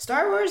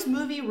Star Wars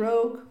movie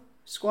Rogue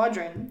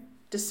Squadron,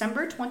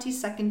 December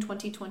 22nd,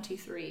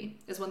 2023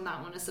 is when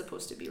that one is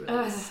supposed to be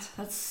released.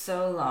 That's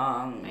so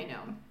long. I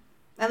know.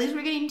 At least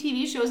we're getting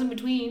TV shows in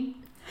between.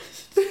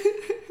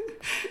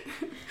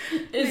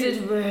 Is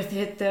it worth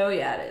it though?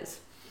 Yeah, it is.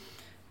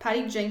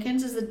 Patty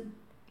Jenkins is the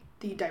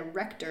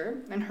director,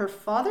 and her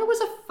father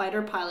was a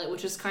fighter pilot,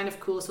 which is kind of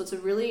cool. So it's a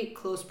really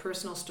close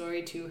personal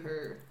story to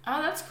her.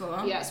 Oh, that's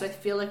cool. Yeah, so I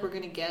feel like we're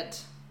going to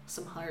get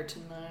some heart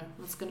in there.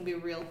 It's going to be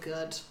real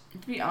good.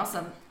 It'd be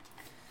awesome.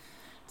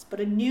 But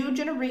a new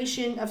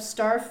generation of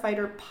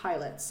starfighter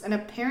pilots, and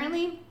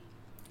apparently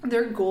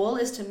their goal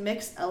is to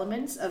mix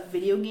elements of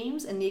video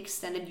games and the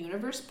extended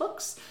universe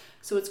books.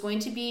 So it's going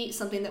to be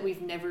something that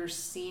we've never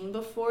seen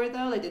before,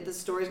 though. Like, the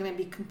story is going to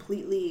be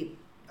completely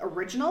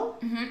original,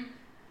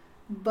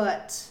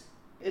 but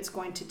it's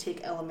going to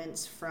take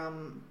elements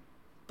from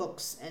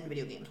books and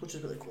video games, which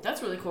is really cool.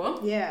 That's really cool.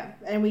 Yeah,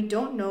 and we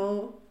don't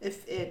know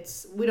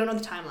we don't know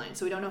the timeline,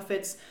 so we don't know if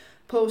it's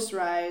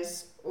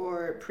post-Rise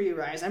or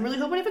pre-Rise. I'm really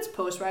hoping if it's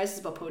post-Rise, it's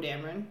about Poe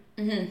Dameron.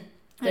 Mm-hmm.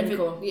 That'd be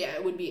cool. Yeah,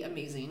 it would be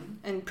amazing.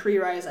 And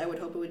pre-Rise, I would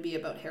hope it would be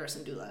about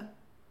Harrison Dula.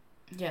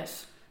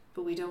 Yes.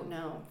 But we don't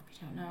know. We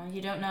don't know.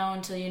 You don't know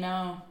until you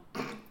know.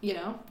 You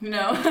know?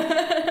 No.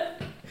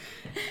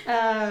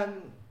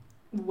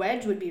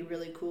 Wedge would be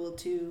really cool,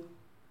 too.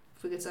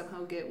 If we could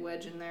somehow get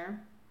Wedge in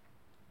there.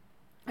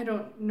 I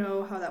don't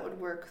know how that would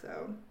work,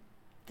 though.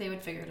 They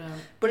would figure it out.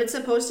 But it's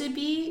supposed to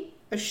be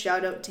a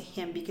shout out to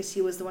him because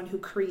he was the one who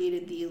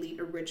created the Elite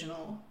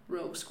original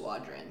Rogue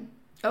Squadron.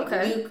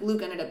 Okay. Like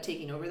Luke ended up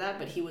taking over that,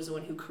 but he was the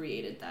one who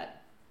created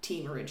that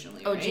team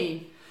originally. OG.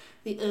 Right?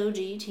 The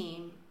OG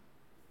team.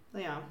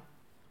 Yeah.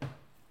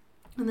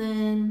 And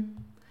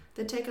then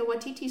the Taika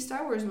Waititi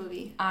Star Wars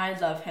movie. I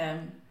love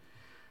him.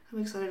 I'm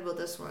excited about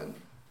this one.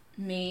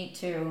 Me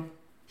too.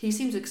 He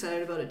seems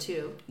excited about it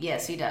too.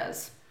 Yes, he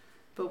does.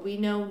 But we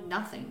know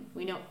nothing.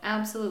 We know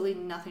absolutely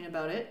nothing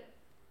about it.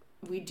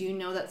 We do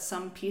know that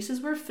some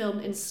pieces were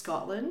filmed in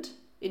Scotland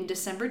in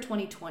December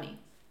 2020,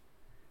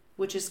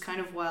 which is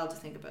kind of wild to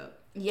think about.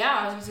 Yeah,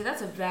 I was going to say,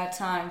 that's a bad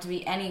time to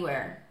be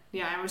anywhere.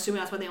 Yeah, I'm assuming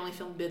that's why they only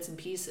filmed bits and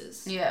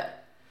pieces. Yeah.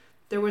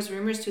 There was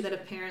rumors, too, that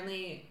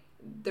apparently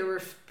there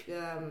were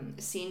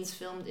scenes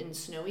filmed in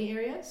snowy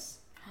areas.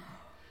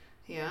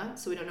 Yeah,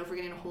 so we don't know if we're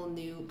getting a whole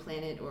new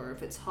planet or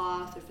if it's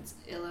Hoth, if it's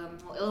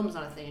Ilum. Well, Ilum's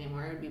not a thing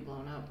anymore. It would be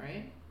blown up,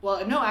 right?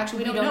 Well, no, actually,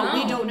 we don't know.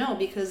 We don't know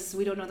because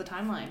we don't know the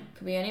timeline.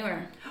 Could be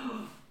anywhere.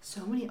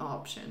 So many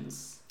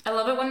options. I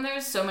love it when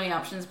there's so many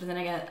options, but then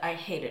again, I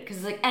hate it because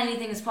it's like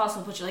anything is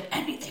possible, but you're like,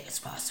 anything is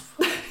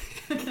possible.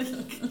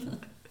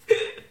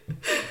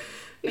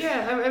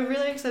 Yeah, I'm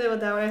really excited about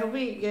that one. I hope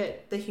we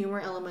get the humor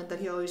element that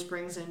he always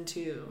brings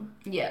into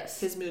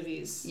his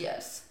movies.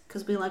 Yes.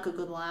 Because we like a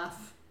good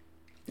laugh.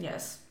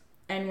 Yes.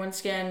 And once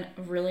again,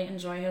 really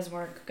enjoy his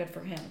work. Good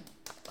for him.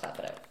 Clap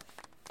it up.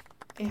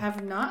 I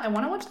have not. I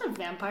want to watch the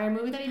vampire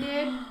movie that he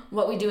did.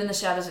 What We Do in the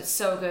Shadows. It's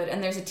so good.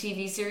 And there's a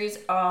TV series.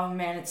 Oh,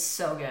 man, it's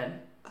so good.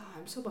 Oh,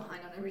 I'm so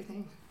behind on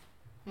everything.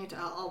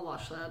 I'll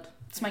watch that.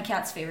 It's my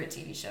cat's favorite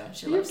TV show.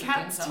 She loves the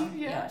theme song.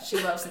 Yeah, she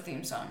loves the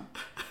theme song.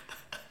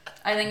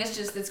 I think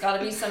it's got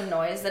to be some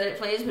noise that it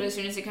plays, but as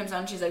soon as it comes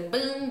on, she's like,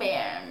 boom,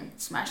 bam,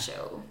 smash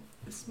show.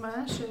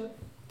 Smash it.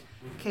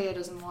 Kaya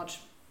doesn't watch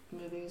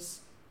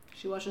movies.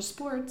 She watches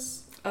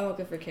sports. Oh,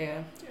 good for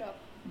Kaya. Yeah.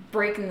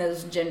 Breaking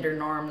those gender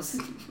norms.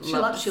 She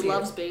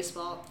loves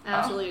baseball.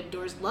 Absolutely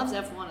adores. Loves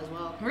F1 as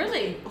well.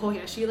 Really? Oh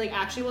yeah, she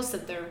actually will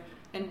sit there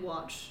and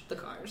watch the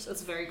cars.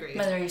 That's very great.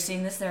 Whether you're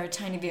seeing this, there are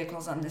tiny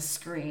vehicles on this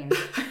screen.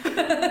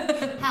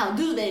 How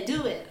do they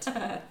do it?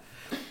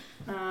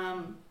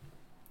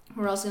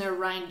 We're also in a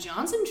Rian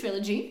Johnson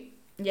trilogy.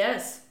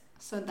 Yes.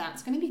 So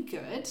that's going to be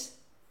good.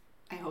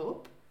 I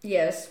hope.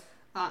 Yes.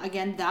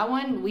 Again, that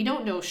one, we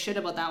don't know shit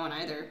about that one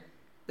either.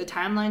 The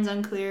timeline's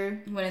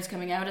unclear. When it's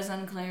coming out is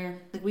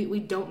unclear. Like, we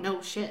don't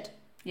know shit.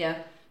 Yeah.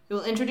 It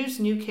will introduce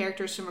new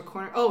characters from a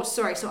corner. Oh,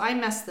 sorry. So I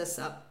messed this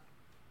up.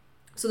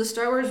 So the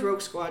Star Wars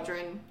Rogue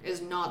Squadron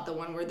is not the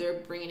one where they're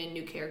bringing in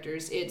new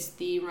characters. It's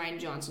the Rian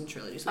Johnson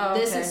trilogy. So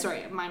this is,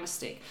 sorry, my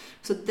mistake.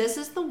 So this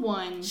is the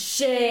one.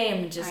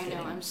 Shame. Just I kidding.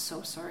 know. I'm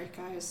so sorry,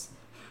 guys.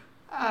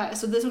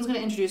 So this one's going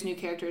to introduce new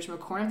characters from a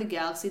corner of the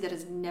galaxy that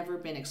has never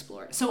been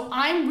explored. So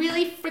I'm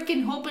really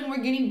freaking hoping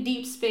we're getting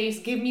deep space.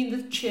 Give me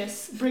the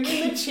chiss. Bring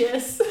me the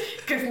chiss.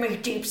 Give me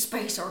deep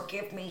space or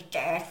give me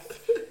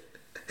death.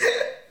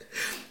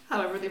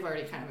 However, they've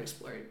already kind of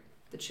explored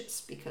the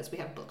chiss because we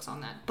have books on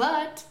that.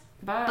 But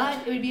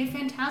it would be a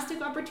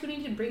fantastic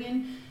opportunity to bring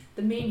in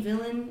the main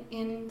villain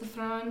in the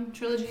Thrawn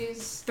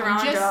trilogies.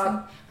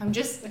 I'm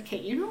just okay.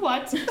 You know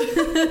what?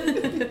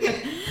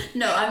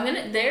 No,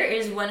 there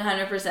is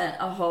 100%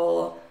 a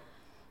whole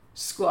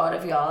squad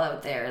of y'all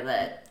out there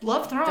that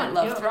love Thrawn. That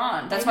love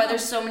Thrawn. That's why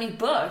there's so many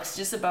books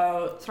just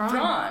about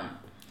Thrawn.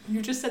 You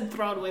just said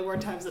Thrawn way more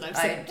times than I've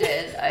said.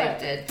 I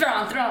did.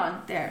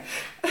 Thrawn. There.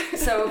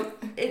 So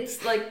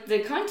it's like the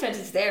content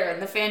is there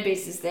and the fan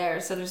base is there,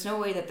 so there's no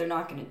way that they're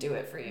not going to do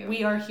it for you.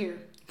 We are here.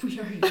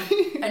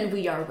 And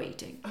we are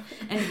waiting.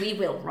 And we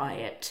will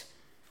riot.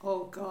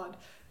 Oh, God.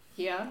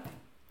 Yeah.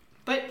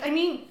 But, I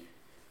mean,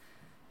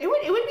 it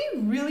would be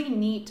really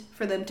neat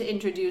for them to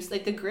introduce,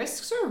 like, the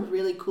Grisks are a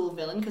really cool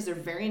villain because they're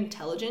very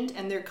intelligent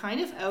and they're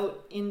kind of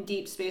out in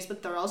deep space,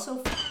 but they're also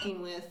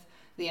fucking with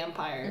the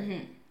Empire.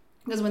 Mm-hmm.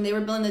 Because when they were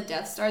building the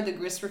Death Star, the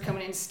Grisks were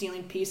coming in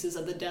stealing pieces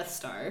of the Death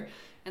Star,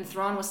 and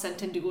Thrawn was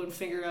sent in to go and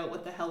figure out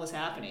what the hell was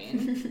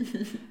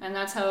happening. And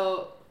that's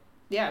how,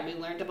 yeah, we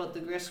learned about the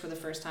Grisks for the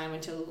first time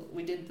until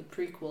we did the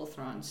prequel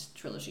Thrawn's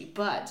trilogy.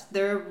 But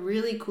they're a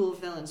really cool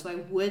villain, so I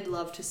would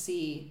love to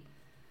see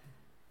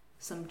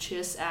some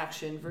Chiss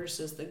action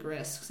versus the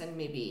Grisks, and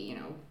maybe, you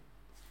know,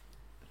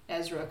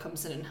 Ezra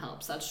comes in and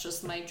helps. That's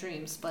just my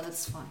dreams, but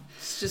it's fun.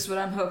 It's just what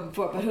I'm hoping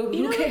for, but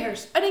who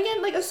cares? And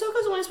again, like,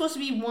 Ahsoka's only supposed to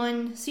be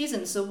one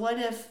season, so what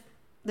if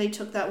they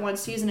took that one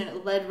season and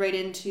it led right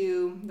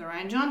into the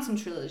Rian Johnson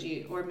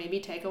trilogy? Or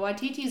maybe Taika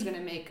Waititi is going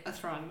to make a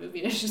Thrawn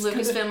movie. And it's just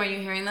Lucasfilm, are you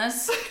hearing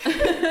this?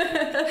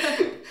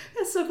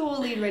 Ahsoka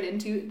will lead right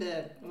into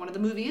one of the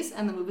movies,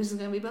 and the movies is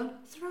going to be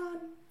about Thrawn.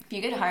 If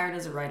you get hired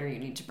as a writer, you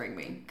need to bring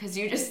me, because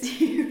you just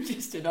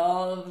did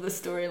all of the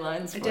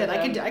storylines.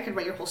 I could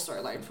write your whole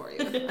storyline for you.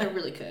 I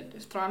really could.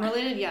 If Thrawn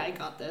related, yeah, I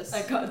got this.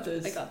 I got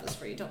this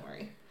for you. Don't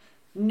worry.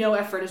 No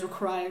effort is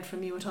required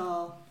from you at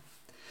all.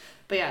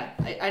 But yeah,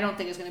 I don't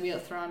think it's going to be a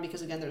Thrawn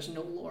because again, there's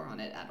no lore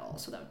on it at all,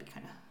 so that would be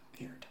kind of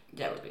weird.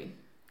 Yeah, it would be.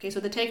 Okay, so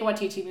the Taika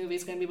Waititi movie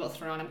is going to be about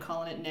Thrawn. I'm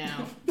calling it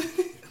now.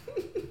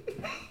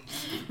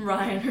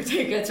 Ryan or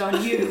Taika, it's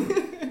on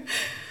you.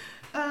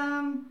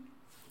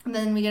 And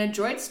then we get a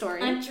droid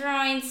story.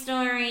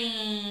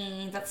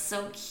 That's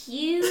so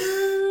cute.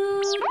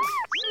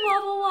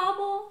 Wobble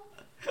wobble.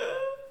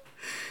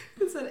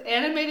 It's an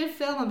animated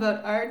film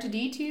about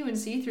R2-D2 and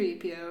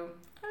C-3PO.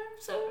 I'm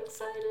so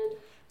excited.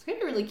 It's gonna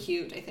be really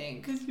cute, I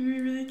think. It's gonna be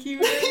really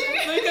cute. Like,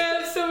 I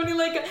have so many,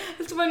 like,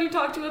 it's when you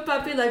talk to a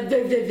puppy, like,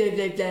 blah, blah, blah,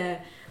 blah, blah.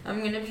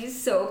 I'm gonna be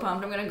so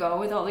pumped. I'm gonna go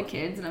with all the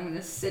kids and I'm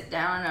gonna sit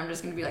down and I'm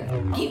just gonna be like,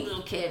 you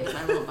little kid with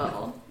my little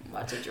bubble.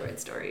 Watch a droid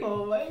story.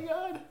 Oh my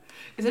god.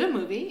 Is it a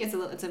movie? It's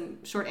a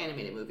short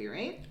animated movie,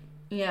 right?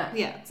 Yeah.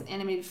 Yeah, it's an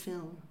animated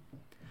film.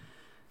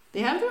 They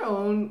have their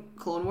own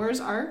Clone Wars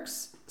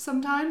arcs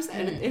sometimes,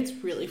 and it's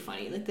really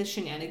funny. Like, the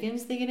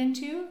shenanigans they get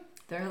into.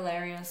 They're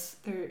hilarious.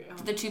 They're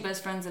the two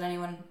best friends that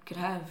anyone could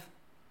have.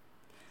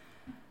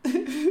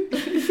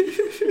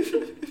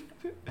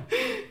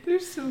 They're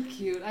so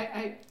cute.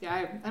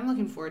 I'm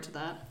looking forward to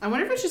that. I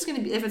wonder if it's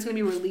gonna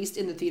be released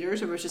in the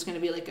theaters or if it's just gonna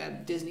be like a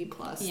Disney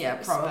Plus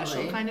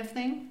special kind of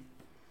thing.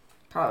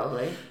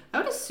 Probably. I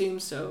would assume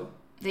so.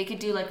 They could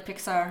do like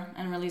Pixar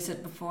and release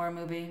it before a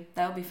movie.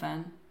 That would be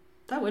fun.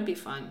 That would be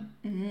fun.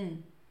 Mm-hmm.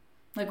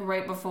 Like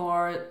right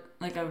before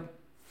the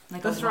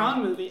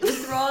Thrawn movie. The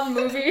Thrawn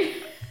movie.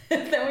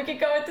 Then we could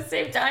go at the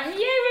same time. Yay,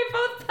 we're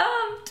both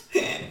pumped.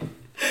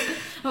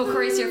 Oh,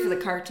 Corey's here for the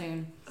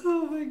cartoon.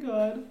 Oh my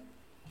god.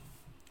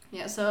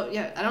 Yeah, so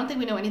yeah, I don't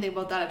think we know anything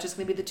about that. It's just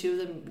gonna be the two of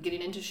them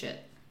getting into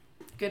shit.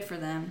 Good for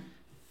them.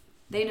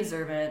 They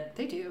deserve it.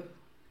 They do.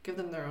 Give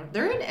them their own.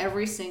 They're in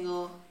every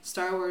single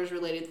Star Wars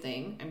related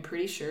thing, I'm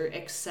pretty sure,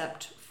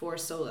 except for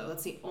Solo.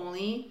 That's the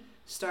only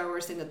Star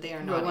Wars thing that they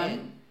are not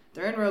in.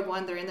 They're in Rogue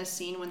One. They're in the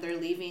scene when they're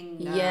leaving.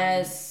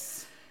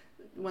 Yes.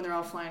 When they're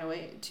all flying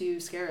away to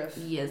Scarif.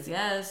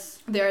 Yes.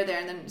 They're there,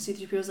 and then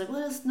C-3PO was like,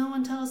 no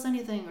one tell us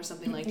anything, or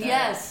something like that.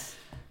 Yes.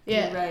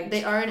 Yeah, you're right.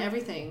 They are in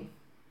everything,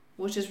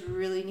 which is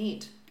really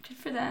neat. Good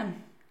for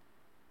them.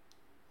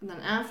 And then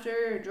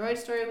after Droid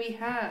Story, we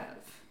have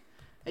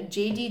a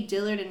J.D.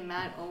 Dillard and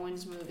Matt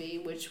Owens movie,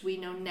 which we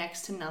know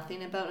next to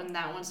nothing about, and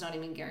that one's not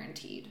even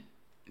guaranteed.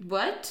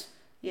 What?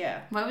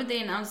 Yeah. Why would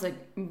they announce,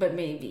 but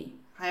maybe?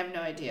 I have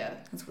no idea.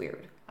 That's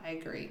weird. I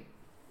agree.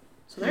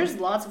 So there's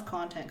lots of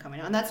content coming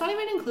out, and that's not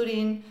even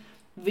including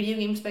video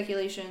game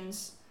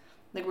speculations.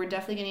 Like, we're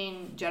definitely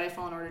getting Jedi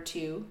Fallen Order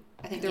 2.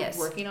 I think they're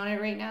working on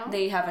it right now.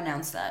 They have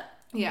announced that.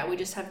 Yeah, we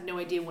just have no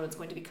idea when it's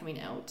going to be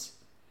coming out.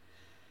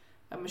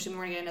 I'm assuming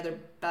we're going to get another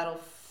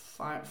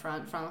Battlefront.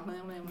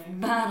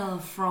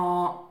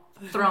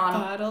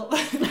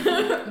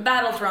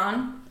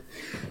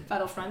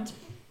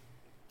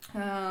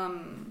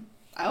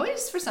 I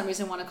always, for some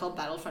reason, want to call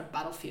Battlefront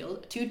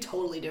Battlefield. Two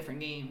totally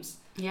different games.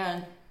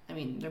 Yeah. I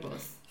mean, they're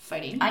both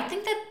fighting. I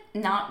think that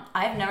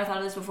I've never thought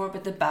of this before,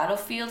 but the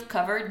Battlefield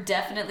cover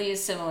definitely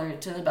is similar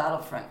to the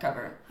Battlefront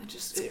cover.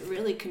 It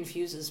really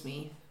confuses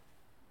me.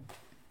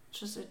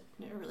 It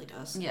really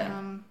does.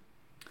 Yeah.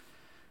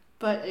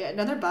 But yeah,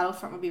 another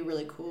Battlefront would be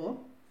really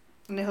cool.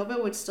 And I hope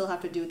it would still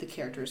have to do with the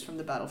characters from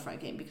the Battlefront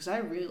game, because I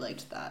really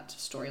liked that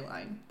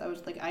storyline. That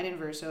was like, Iden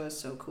Verso is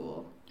so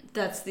cool.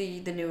 That's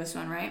the newest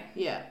one, right?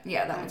 Yeah.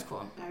 Yeah, that one's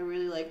cool. I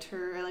really liked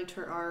her. I liked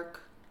her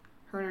arc.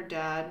 Her and her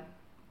dad.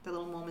 That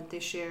little moment they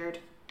shared.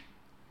 It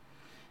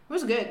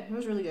was good. It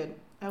was really good.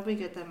 I hope we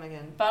get them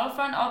again.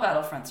 Battlefront, all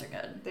Battlefronts are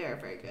good. They are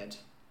very good.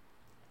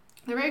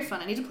 They're very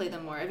fun. I need to play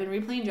them more. I've been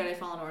replaying Jedi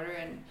Fallen Order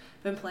and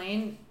been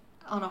playing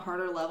on a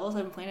harder level. So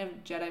I've been playing a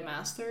Jedi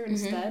Master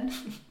instead.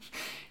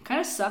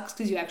 Kind of sucks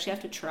because you actually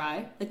have to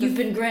try. Like you've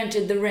been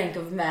granted the rank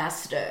of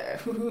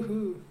Master.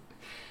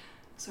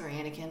 Sorry,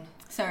 Anakin.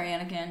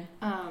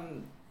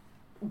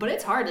 But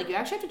it's hard. Like, you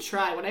actually have to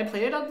try. When I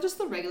played it on just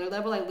the regular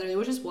level, I literally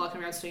was just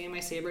walking around swinging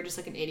my saber just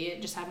like an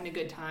idiot, just having a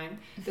good time.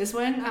 This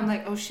one, I'm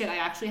like, oh shit, I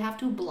actually have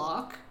to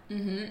block.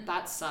 Mm-hmm.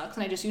 That sucks.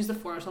 And I just use the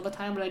Force all the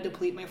time, but I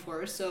deplete my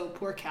Force, so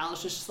poor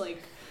Cal's just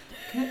like...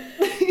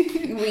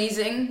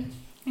 wheezing.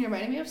 He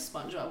reminded me of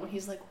SpongeBob when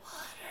he's like,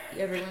 water.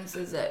 Everyone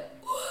says that.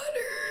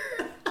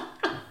 Water.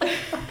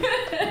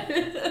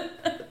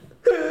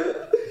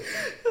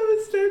 That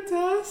was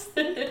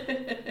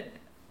fantastic.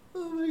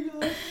 Oh my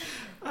god.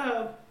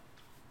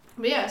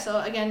 But yeah, so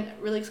again,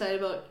 really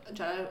excited about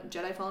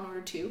Jedi Fallen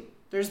Order 2.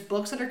 There's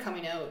books that are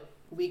coming out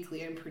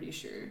weekly, I'm pretty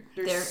sure.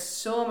 There's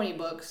so many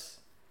books.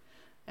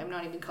 I'm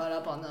not even caught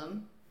up on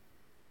them.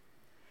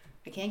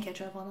 I can't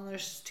catch up on them.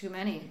 There's too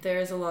many.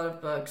 There's a lot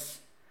of books.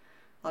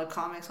 A lot of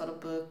comics, a lot of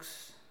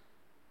books.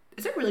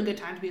 It's a really good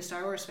time to be a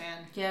Star Wars fan.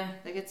 Yeah.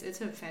 Like, it's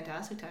a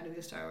fantastic time to be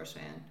a Star Wars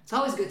fan. It's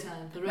always a good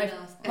time. But right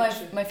now,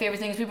 my favorite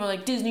thing is people are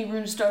like, Disney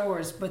ruined Star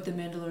Wars, but The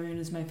Mandalorian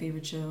is my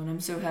favorite show, and I'm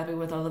so happy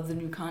with all of the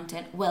new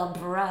content. Well,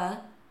 bruh.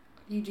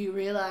 You do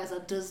realize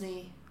that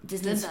Disney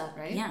did that,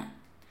 right? Yeah.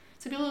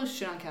 So people who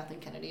shit on Kathleen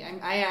Kennedy.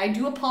 I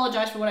do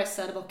apologize for what I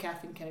said about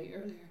Kathleen Kennedy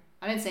earlier.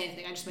 I didn't say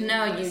anything. I just made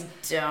a noise.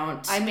 You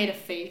don't. I made a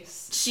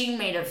face. She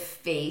made a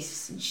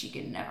face, and she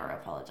can never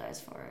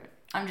apologize for it.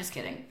 I'm just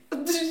kidding. I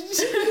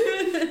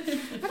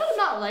don't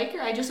not like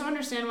her. I just don't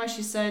understand why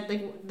she said,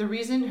 like, the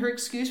reason, her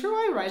excuse for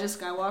why Rise of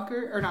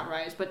Skywalker, or not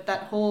Rise, but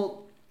that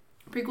whole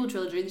prequel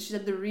trilogy, she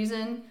said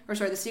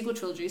the sequel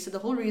trilogy, said the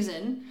whole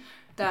reason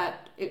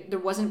that there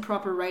wasn't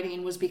proper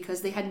writing was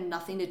because they had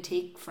nothing to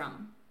take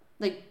from.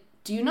 Like,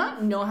 do you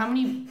not know how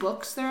many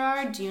books there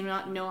are? Do you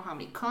not know how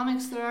many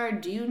comics there are?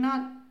 Do you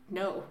not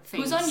know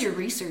things? Who's on your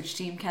research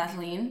team,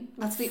 Kathleen?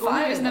 That's the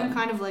only reason I'm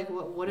kind of like,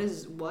 what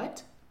is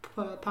what?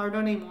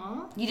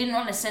 Pardonnez-moi? You didn't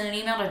want to send an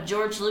email to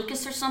George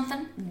Lucas or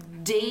something?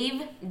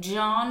 Dave?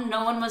 John?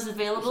 No one was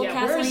available, yeah,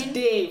 Kathleen? Where's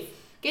Dave?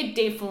 Get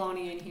Dave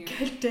Filoni in here.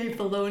 Get Dave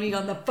Filoni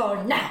on the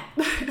phone now!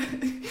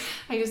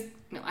 I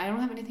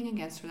don't have anything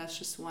against her. That's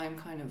just why I'm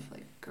kind of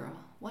like, girl,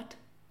 what?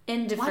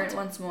 Indifferent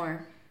once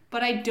more.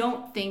 But I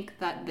don't think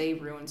that they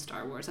ruined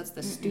Star Wars. That's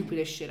the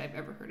stupidest shit I've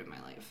ever heard in my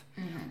life.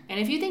 Mm-hmm.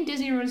 And if you think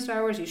Disney ruined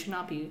Star Wars, you should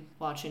not be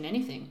watching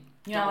anything.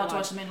 You're not allowed to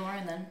watch The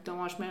Mandalorian then. Don't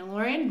watch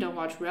Mandalorian, don't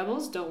watch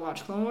Rebels, don't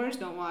watch Clone Wars,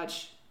 don't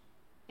watch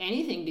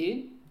anything,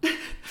 dude.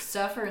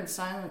 Suffer in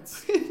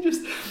silence.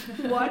 Just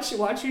watch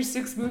your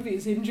 6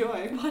 movies.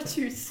 Enjoy. Watch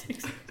your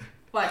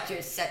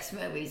 6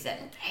 movies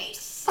and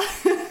peace.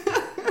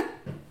 I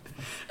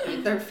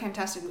mean, they're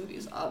fantastic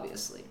movies,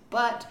 obviously.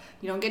 But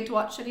you don't get to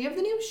watch any of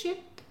the new shit.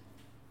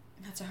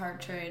 That's a hard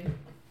trade.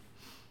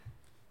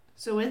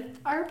 So with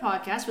our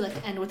podcast, we like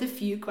to end with a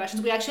few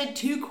questions. We actually had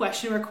 2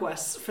 question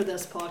requests for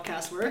this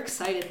podcast. We're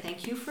excited.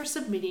 Thank you for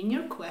submitting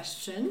your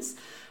questions.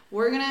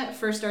 We're going to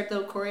first start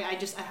though, Corey. I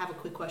have a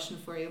quick question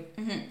for you.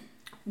 Mm-hmm.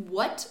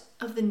 What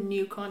of the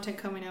new content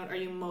coming out are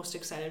you most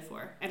excited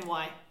for and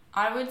why?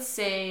 I would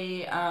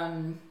say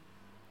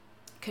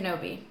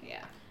Kenobi.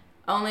 Yeah.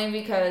 Only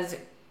because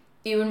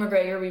Ewan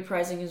McGregor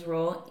reprising his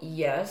role,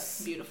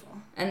 yes. Beautiful.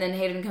 And then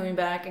Hayden coming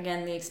back,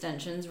 again, the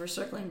extensions. We're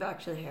circling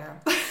back to the hair.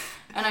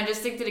 And I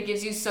just think that it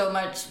gives you so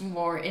much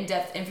more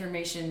in-depth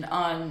information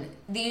on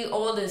the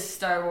oldest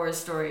Star Wars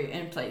story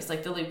in place,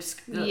 like the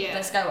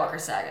Skywalker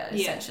saga,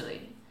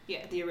 essentially.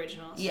 Yeah, the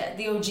originals. Yeah,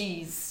 the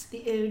OGs.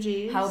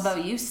 The OGs. How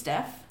about you,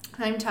 Steph?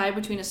 I'm tied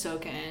between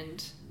Ahsoka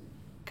and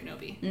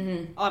Kenobi.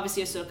 Mm-hmm.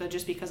 Obviously Ahsoka,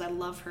 just because I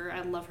love her.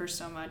 I love her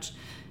so much.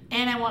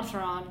 And I want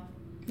Thrawn.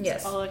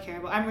 Yes. That's all I care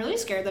about. I'm really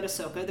scared that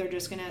Ahsoka, they're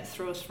just going to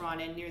throw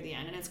Thrawn in near the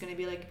end, and it's going to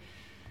be like,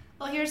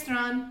 well, here's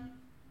Thrawn.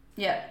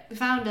 Yeah. We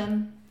found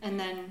him,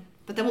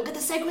 but then we'll get the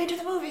segue into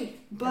the movie.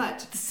 But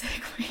the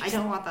segue. I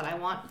don't want that. I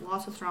want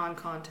lots of Thrawn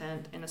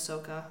content in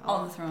Ahsoka.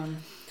 On the throne.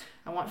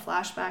 I want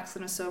flashbacks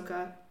in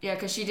Ahsoka. Yeah,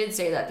 because she did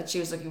say that she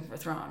was looking for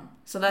Thrawn.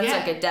 So that's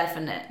like a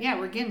definite. Yeah,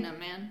 we're getting him,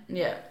 man.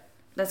 Yeah,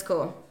 that's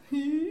cool.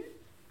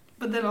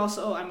 But then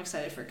also, I'm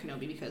excited for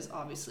Kenobi because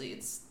obviously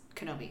it's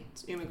Kenobi.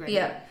 It's Ewan McGregor.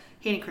 Yeah.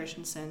 Hayden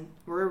Christensen.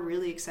 We're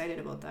really excited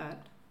about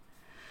that.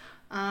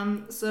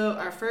 So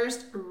our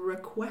first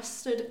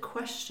requested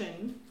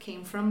question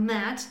came from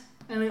Matt,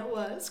 and it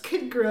was,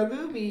 could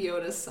Grogu be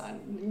Yoda's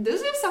son?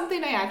 This is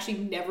something I actually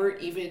never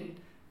even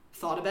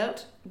thought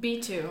about. Me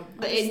too.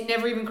 It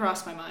never even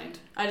crossed my mind.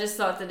 I just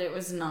thought that it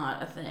was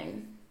not a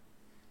thing.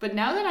 But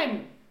now that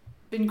I've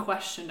been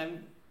questioned,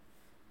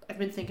 I've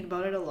been thinking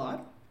about it a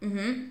lot.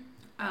 Mm-hmm.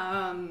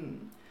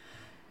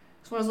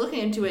 So when I was looking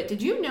into it,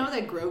 did you know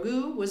that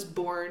Grogu was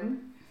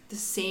born the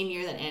same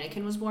year that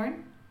Anakin was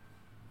born?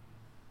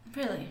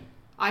 Really?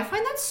 I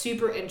find that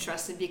super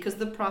interesting because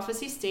the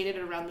prophecy stated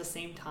around the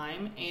same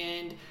time,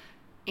 and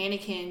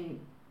Anakin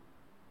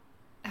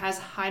has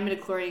a high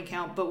midichlorian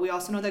count, but we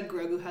also know that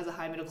Grogu has a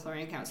high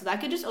midichlorian count. So that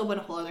could just open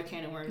a whole other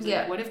can of worms.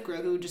 Yeah. Like, what if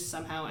Grogu just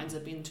somehow ends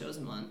up being the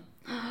chosen one?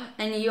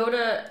 And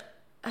Yoda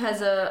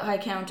has a high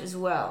count as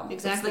well.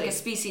 Exactly. It's like a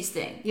species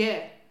thing.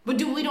 Yeah. But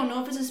we don't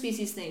know if it's a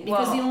species thing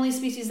because the only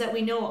species that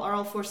we know are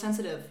all Force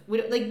sensitive.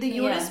 Like the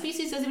Yoda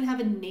species doesn't even have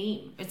a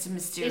name. It's a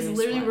mysterious It's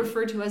literally one.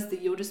 referred to as the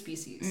Yoda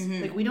species.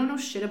 Mm-hmm. Like we don't know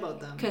shit about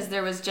them. Because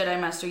there was Jedi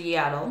Master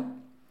Yaddle.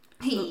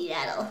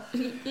 Yaddle.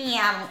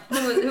 Yaddle.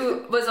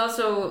 who was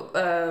also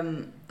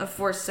a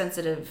Force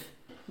sensitive.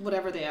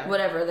 Whatever they are.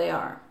 Whatever they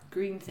are.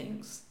 Green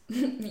things.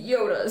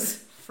 Yodas.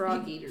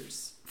 Frog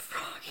eaters.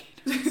 Frog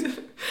eaters.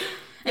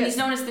 And he's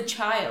known as the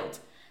Child.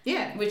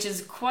 Yeah. Which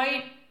is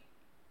quite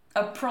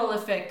a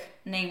prolific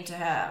name to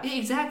have.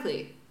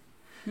 Exactly.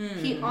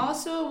 He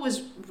also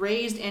was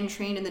raised and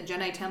trained in the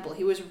Jedi Temple.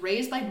 He was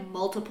raised by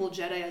multiple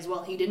Jedi as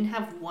well. He didn't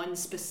have one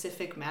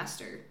specific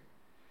master.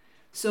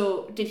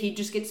 So did he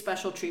just get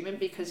special treatment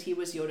because he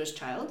was Yoda's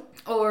child?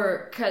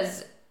 Or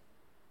because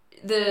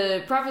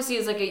the prophecy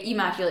is like an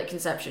immaculate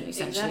conception,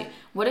 essentially. Exactly.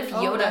 What if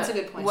Yoda... Oh, that's a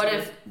good point. What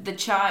if the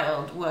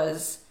child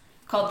was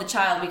called the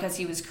Child because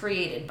he was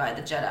created by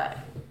the Jedi?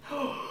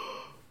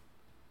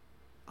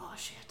 Oh,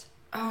 shit.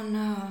 Oh,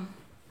 no.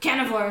 Can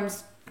of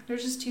worms.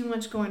 There's just too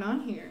much going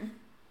on here.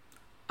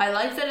 I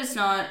like that it's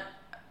not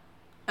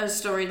a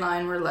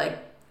storyline where, like,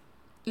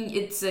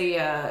 it's a...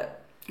 oh,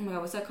 my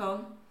God, what's that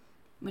called?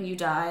 When you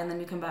die and then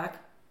you come back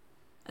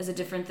as a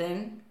different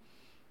thing.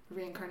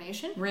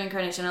 Reincarnation?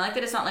 Reincarnation. I like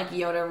that it's not like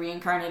Yoda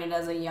reincarnated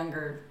as a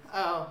younger...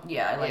 Oh.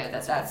 Yeah, I like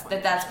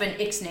that's been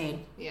ixnayed.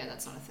 Yeah,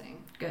 that's not a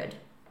thing. Good.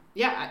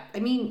 Yeah, I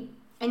mean,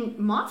 and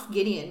Moff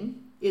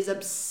Gideon is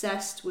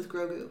obsessed with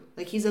Grogu.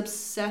 Like, he's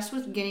obsessed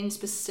with getting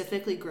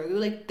specifically Grogu.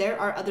 Like, there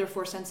are other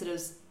Force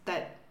sensitives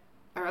that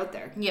are out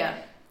there. Yeah.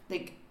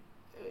 Like,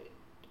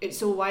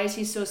 so why is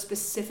he so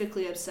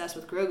specifically obsessed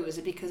with Grogu? Is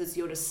it because it's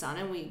Yoda's son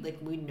and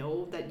we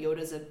know that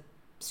Yoda's a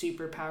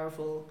super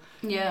powerful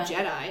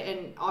Jedi?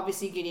 And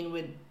obviously Gideon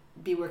would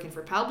be working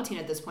for Palpatine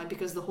at this point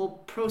because the whole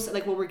process,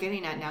 like what we're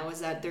getting at now, is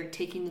that they're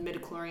taking the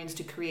midichlorians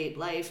to create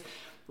life,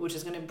 which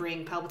is going to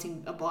bring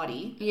Palpatine a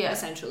body,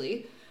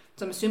 essentially.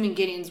 So I'm assuming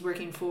Gideon's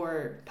working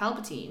for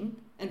Palpatine,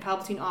 and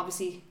Palpatine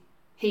obviously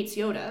hates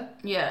Yoda.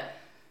 Yeah.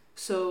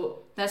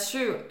 So... That's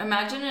true.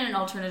 Imagine in an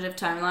alternative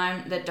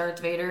timeline that Darth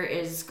Vader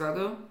is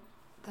Grogu.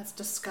 That's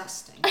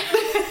disgusting.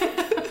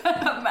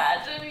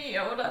 Imagine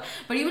Yoda.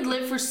 But he would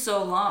live for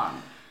so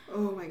long.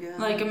 Oh my god.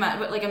 Like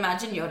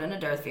imagine Yoda in a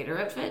Darth Vader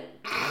outfit.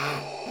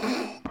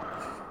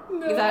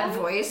 No. That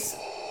voice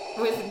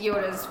with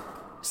Yoda's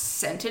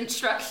sentence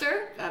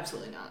structure.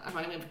 Absolutely not. I'm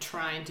not going to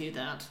try and do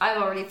that. I've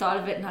already thought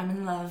of it and I'm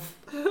in love.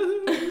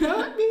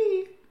 Not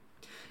me.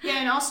 Yeah,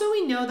 and also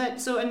we know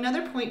that... So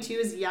another point, too,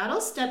 is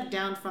Yaddle stepped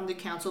down from the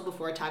council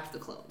before Attack of the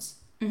Clones.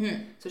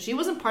 Mm-hmm. So she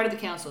wasn't part of the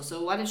council,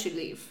 so why did she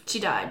leave? She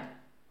died.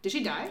 Did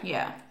she die?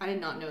 Yeah. I did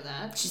not know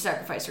that. She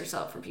sacrificed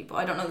herself for people.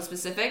 I don't know the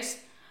specifics,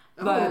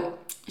 but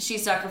she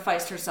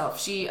sacrificed herself.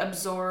 She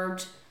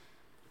absorbed,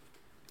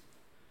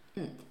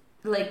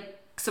 like,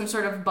 some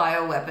sort of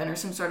bioweapon or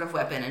some sort of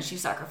weapon, and she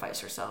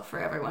sacrificed herself for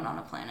everyone on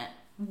a planet.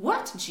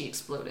 What? And she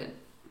exploded.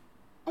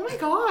 Oh my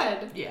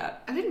god. Yeah.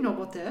 I didn't know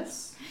about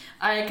this.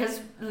 Because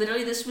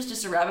literally this was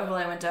just a rabbit hole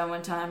I went down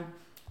one time.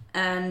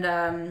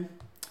 And,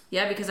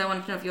 because I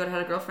wanted to know if Yoda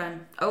had a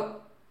girlfriend. Oh.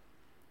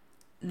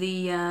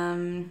 The,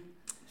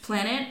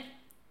 planet,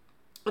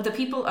 the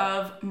people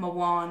of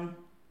Mawan,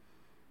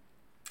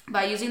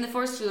 by using the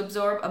Force to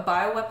absorb a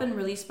bioweapon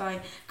released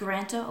by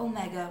Granta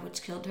Omega,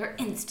 which killed her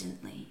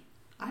instantly.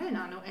 I did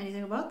not know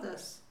anything about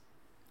this.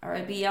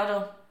 R.I.B.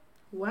 Yaddle.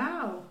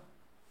 Wow.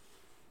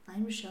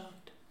 I'm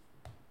shocked.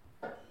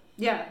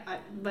 Yeah,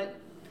 but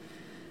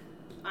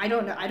I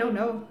don't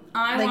know.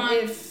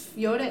 If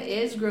Yoda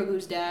is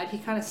Grogu's dad, he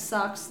kind of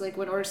sucks. Like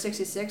when Order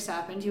 66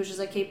 happened, he was just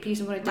like, "Hey, peace,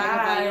 I'm going to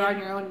die. You're on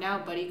your own now,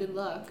 buddy. Good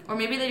luck." Or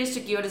maybe they just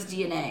took Yoda's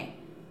DNA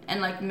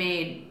and like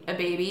made a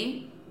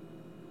baby.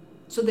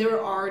 So they were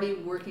already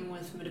working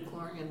with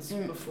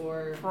midichlorians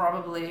before.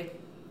 Probably.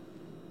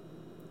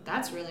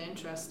 That's really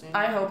interesting.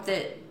 I hope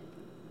that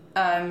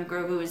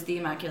Grogu is the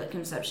Immaculate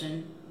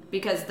Conception,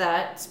 because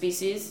that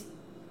species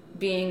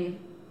being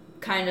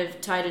kind of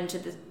tied into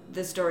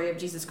the story of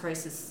Jesus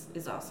Christ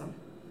is awesome.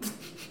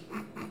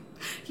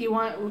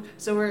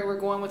 So we're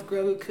going with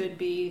Grogu could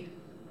be...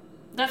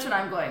 That's what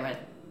I'm going with.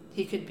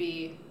 He could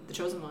be the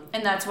chosen one.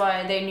 And that's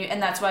why they knew,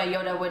 and that's why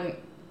Yoda wouldn't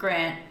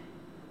grant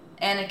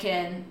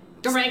Anakin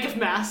the rank of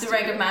master. The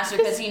rank of master,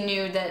 because he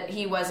knew that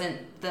he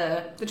wasn't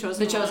the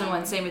chosen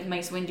one. Same with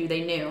Mace Windu.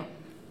 They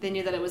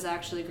knew that it was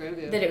actually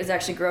Grogu. That it was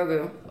actually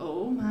Grogu.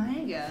 Oh my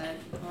god.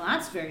 Well,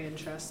 that's very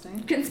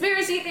interesting.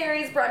 Conspiracy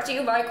theories brought to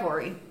you by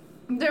Corey.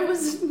 There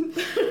was...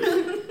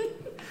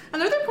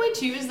 Another point,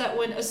 too, is that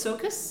when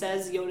Ahsoka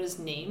says Yoda's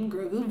name,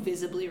 Grogu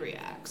visibly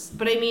reacts.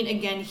 But, I mean,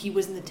 again, he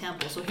was in the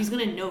temple, so he's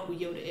going to know who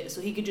Yoda is.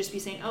 So he could just be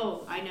saying,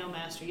 "Oh, I know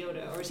Master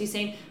Yoda." Or is he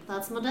saying,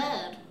 "That's my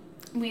dad"?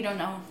 We don't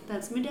know.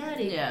 "That's my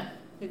daddy." Yeah.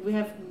 Like, we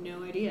have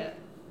no idea.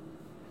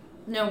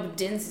 No, but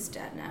Din's his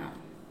dad now.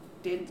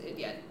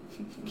 Yeah.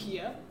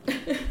 Yeah.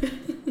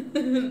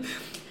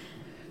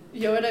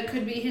 Yoda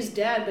could be his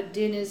dad, but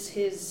Din is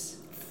his...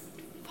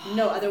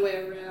 No, other way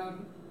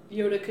around.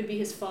 Yoda could be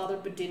his father,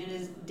 but Din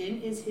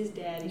is his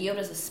daddy.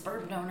 Yoda's a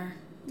sperm donor.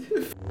 Ew,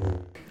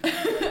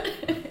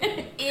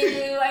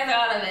 I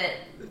thought of it.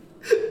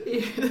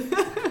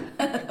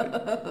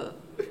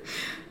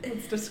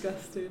 It's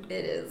disgusting.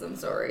 It is, I'm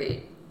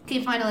sorry.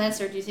 Okay, final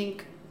answer. Do you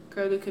think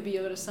Grogu could be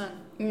Yoda's son?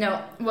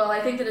 No. Well, I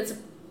think that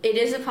it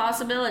is a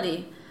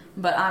possibility,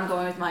 but I'm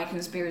going with my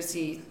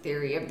conspiracy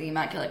theory of the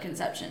Immaculate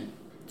Conception.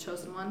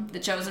 Chosen One? The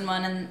Chosen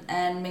One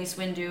and Mace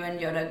Windu and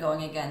Yoda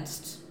going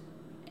against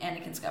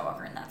Anakin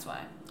Skywalker, and that's why.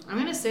 I'm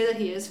going to say that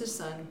he is his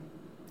son.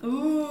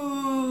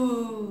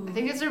 Ooh. I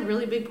think it's a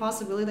really big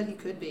possibility that he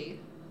could be.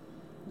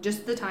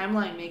 Just the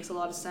timeline makes a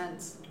lot of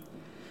sense.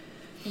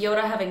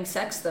 Yoda having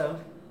sex, though.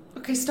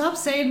 Okay, stop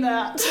saying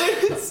that.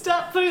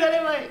 Stop putting that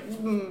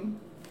in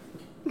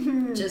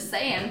my... Just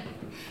saying.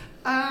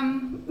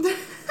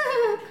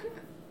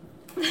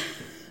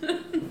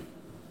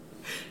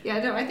 Yeah,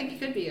 no, I think he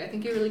could be. I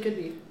think he really could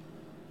be.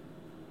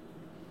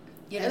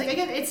 Yeah. Like,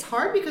 again, it's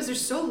hard because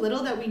there's so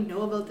little that we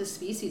know about this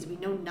species. We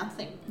know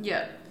nothing.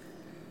 Yeah.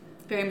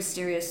 Very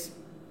mysterious.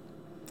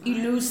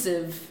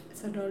 Elusive.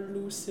 It's an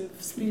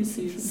elusive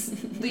species.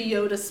 The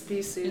Yoda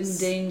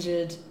species.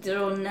 Endangered.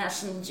 They're on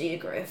National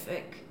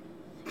Geographic.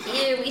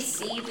 Here we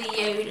see the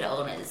Yoda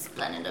on his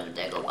planet of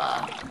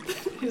Dagobah.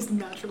 His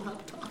natural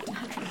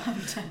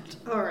habitat.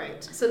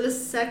 Alright, so the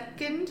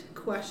second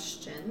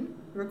question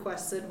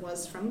requested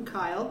was from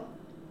Kyle.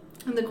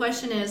 And the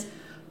question is,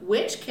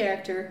 which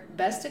character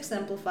best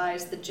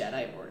exemplifies the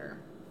Jedi Order?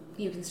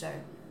 You can start.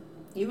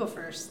 You go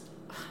first.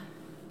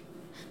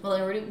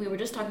 Well, we were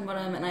just talking about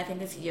him, and I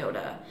think it's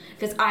Yoda.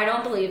 Because I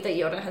don't believe that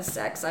Yoda has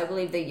sex. I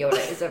believe that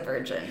Yoda is a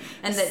virgin.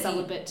 And that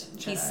celibate.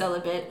 He's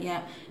celibate,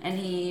 yeah. And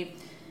he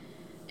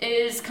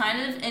is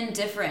kind of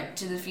indifferent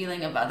to the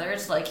feeling of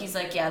others. Like, he's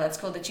like, yeah, that's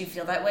cool that you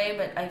feel that way,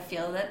 but I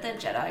feel that the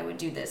Jedi would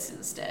do this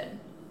instead.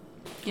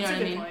 You know what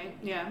I mean? That's a good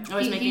point, yeah. I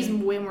was He's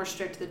way more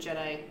strict to the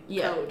Jedi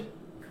code.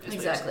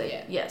 Exactly.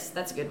 Yes,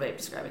 that's a good way of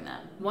describing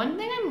that. One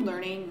thing I'm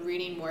learning,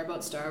 reading more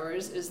about Star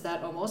Wars, is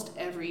that almost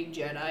every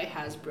Jedi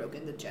has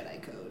broken the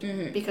Jedi code.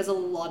 Mm-hmm. Because a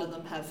lot of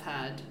them have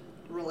had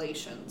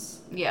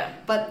relations. Yeah.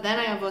 But then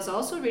I was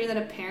also reading that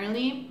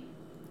apparently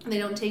they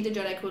don't take the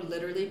Jedi code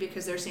literally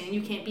because they're saying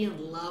you can't be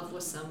in love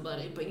with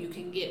somebody, but you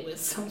can get with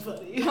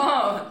somebody.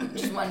 Oh,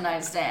 just one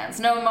night stands.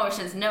 No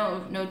emotions,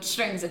 no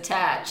strings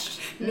attached.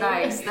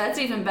 Nice. That's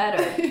even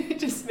better. It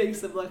just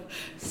makes them look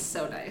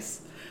so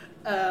nice.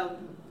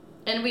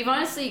 And we've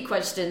honestly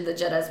questioned the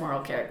Jedi's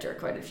moral character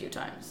quite a few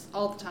times.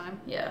 All the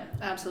time. Yeah.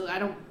 Absolutely. I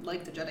don't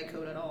like the Jedi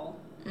code at all.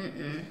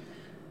 Mm-mm.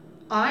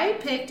 I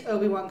picked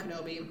Obi-Wan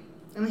Kenobi.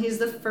 And he's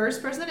the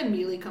first person that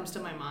immediately comes to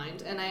my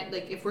mind. And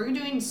if we're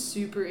doing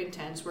super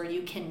intense where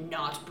you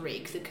cannot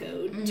break the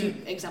code to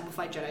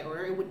exemplify Jedi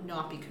Order, it would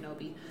not be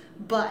Kenobi.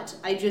 But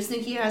I just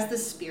think he has the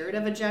spirit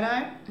of a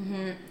Jedi.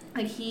 Mm-hmm.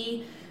 Like,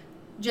 he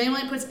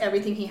genuinely puts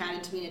everything he had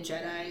into being a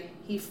Jedi.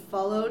 He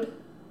followed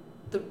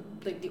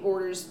the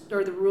orders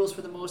or the rules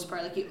for the most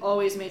part. Like, he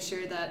always made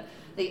sure that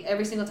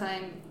every single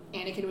time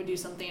Anakin would do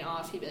something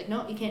off, he'd be like,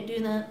 no, you can't do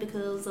that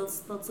because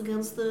that's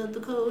against the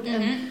code.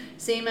 Mm-hmm. And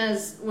same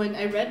as when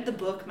I read the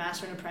book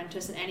Master and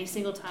Apprentice, and any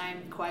single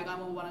time Qui-Gon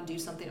would want to do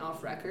something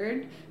off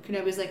record,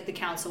 Kenobi's like, the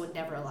council would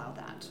never allow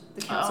that.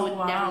 The council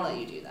would never let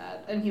you do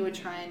that. And he would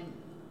try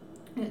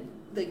and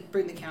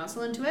bring the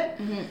council into it.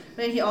 Mm-hmm.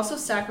 But he also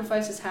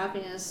sacrificed his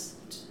happiness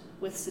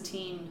with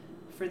Satine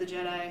for the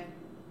Jedi.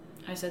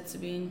 I said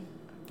Sabine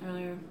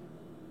earlier.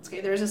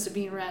 Okay, there is a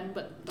Sabine Wren,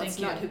 but that's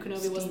not who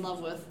Kenobi was in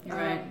love with. You're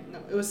right. No,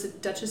 it was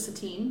Duchess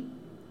Satine,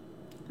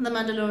 the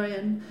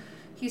Mandalorian.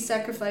 He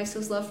sacrificed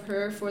his love for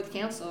her for the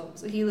council.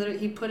 So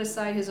he put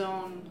aside his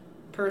own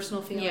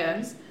personal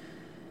feelings. Yeah.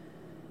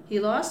 He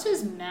lost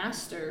his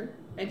master,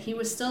 and he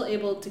was still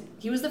able to...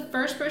 He was the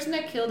first person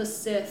that killed a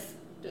Sith,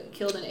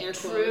 killed in air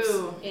quotes,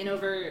 in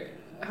over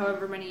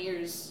however many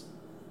years.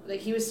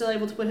 Like, he was still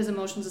able to put his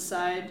emotions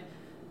aside.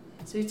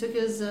 So he took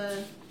his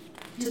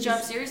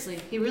job seriously.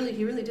 He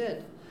really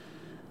did.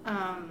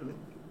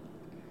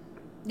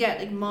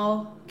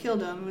 Maul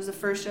killed him. He was the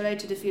first Jedi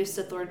to defeat a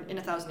Sith Lord in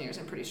 1,000 years.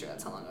 I'm pretty sure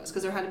that's how long it was,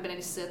 because there hadn't been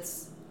any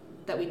Siths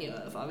that we knew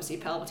of. Obviously,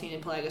 Palpatine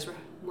and Plagueis were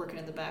working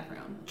in the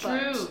background.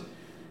 True. But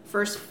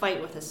first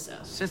fight with a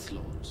Sith. Sith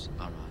Lords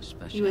are our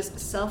special. He was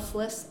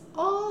selfless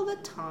all the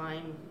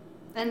time.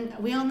 And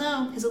we all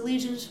know his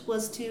allegiance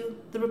was to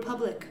the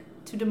Republic,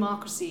 to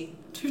democracy.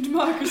 To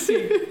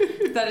democracy.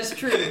 That is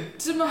true.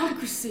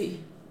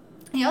 Democracy.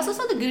 He also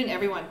saw the good in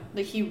everyone.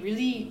 Like, he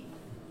really...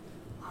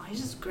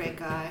 he's just a great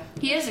guy.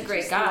 He is a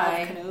great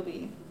guy. Love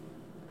Kenobi.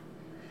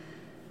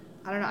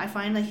 I don't know. I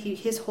find like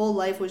his whole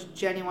life was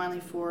genuinely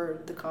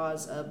for the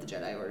cause of the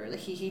Jedi Order. Like,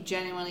 he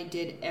genuinely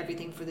did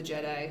everything for the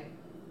Jedi.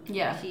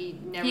 Yeah. He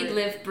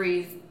lived,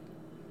 breathed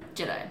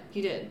Jedi.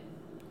 He did.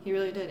 He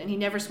really did. And he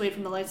never swayed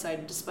from the light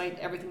side despite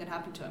everything that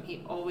happened to him.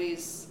 He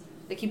always...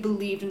 he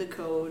believed in the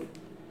code.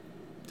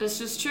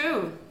 This is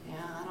true.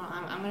 Yeah,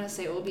 I'm going to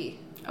say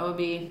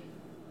Obi-Wan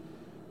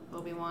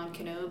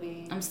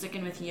Kenobi. I'm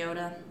sticking with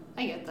Yoda.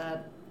 I get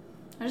that.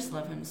 I just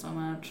love him so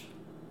much.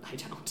 I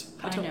don't.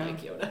 I don't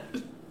like Yoda.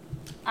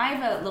 I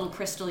have a little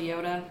crystal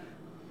Yoda.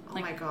 Oh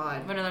my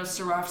god. One of those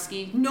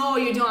Swarovski. No,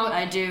 you don't.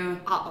 I do.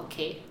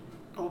 Okay.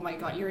 Oh my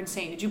god, you're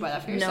insane. Did you buy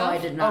that for yourself? No, I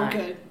did not. Oh,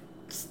 good.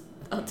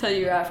 I'll tell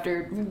you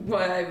after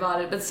why I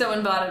bought it, but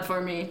someone bought it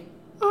for me.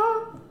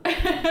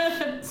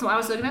 So I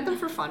was looking at them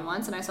for fun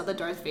once, and I saw the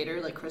Darth Vader,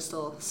 like,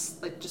 crystal,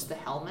 like, just the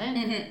helmet.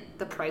 Mm-hmm.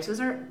 The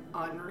prices are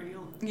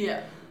unreal.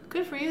 Yeah.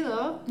 Good for you,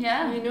 though.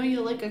 Yeah. I know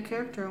you like a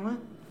character, what?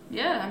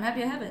 Yeah, I'm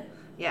happy I have it.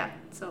 Yeah.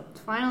 So,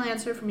 final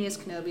answer for me is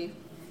Kenobi.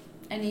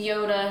 And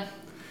Yoda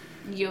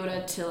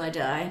till I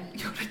die.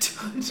 Yoda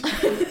till I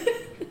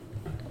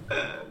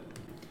die.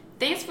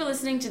 Thanks for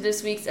listening to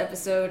this week's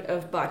episode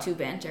of Batu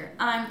Banter.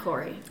 I'm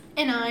Corey.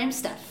 And I'm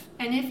Steph.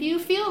 And if you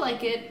feel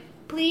like it,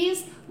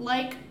 please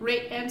like,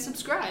 rate, and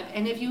subscribe.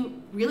 And if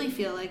you really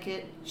feel like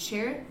it,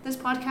 share this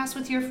podcast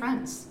with your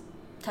friends.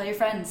 Tell your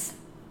friends.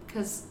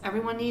 Because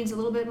everyone needs a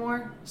little bit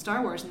more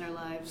Star Wars in their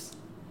lives.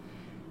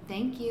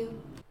 Thank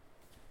you.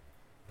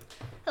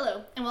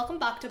 Hello, and welcome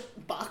back to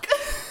Bach.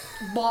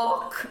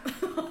 Bach.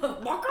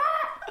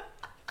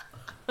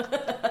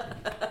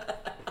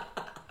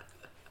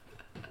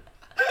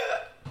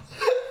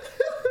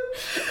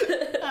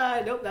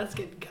 Nope, that's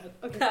getting cut.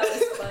 Okay. That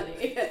was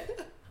funny.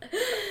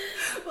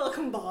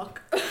 Welcome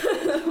Bach.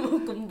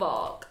 Welcome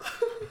Bach.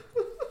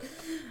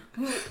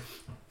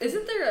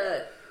 Isn't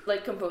there a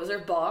composer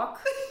Bach?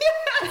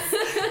 Yes.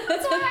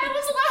 That's why I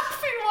was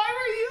laughing. Why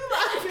were you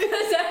laughing?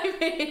 Because I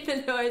made the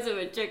noise of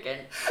a chicken.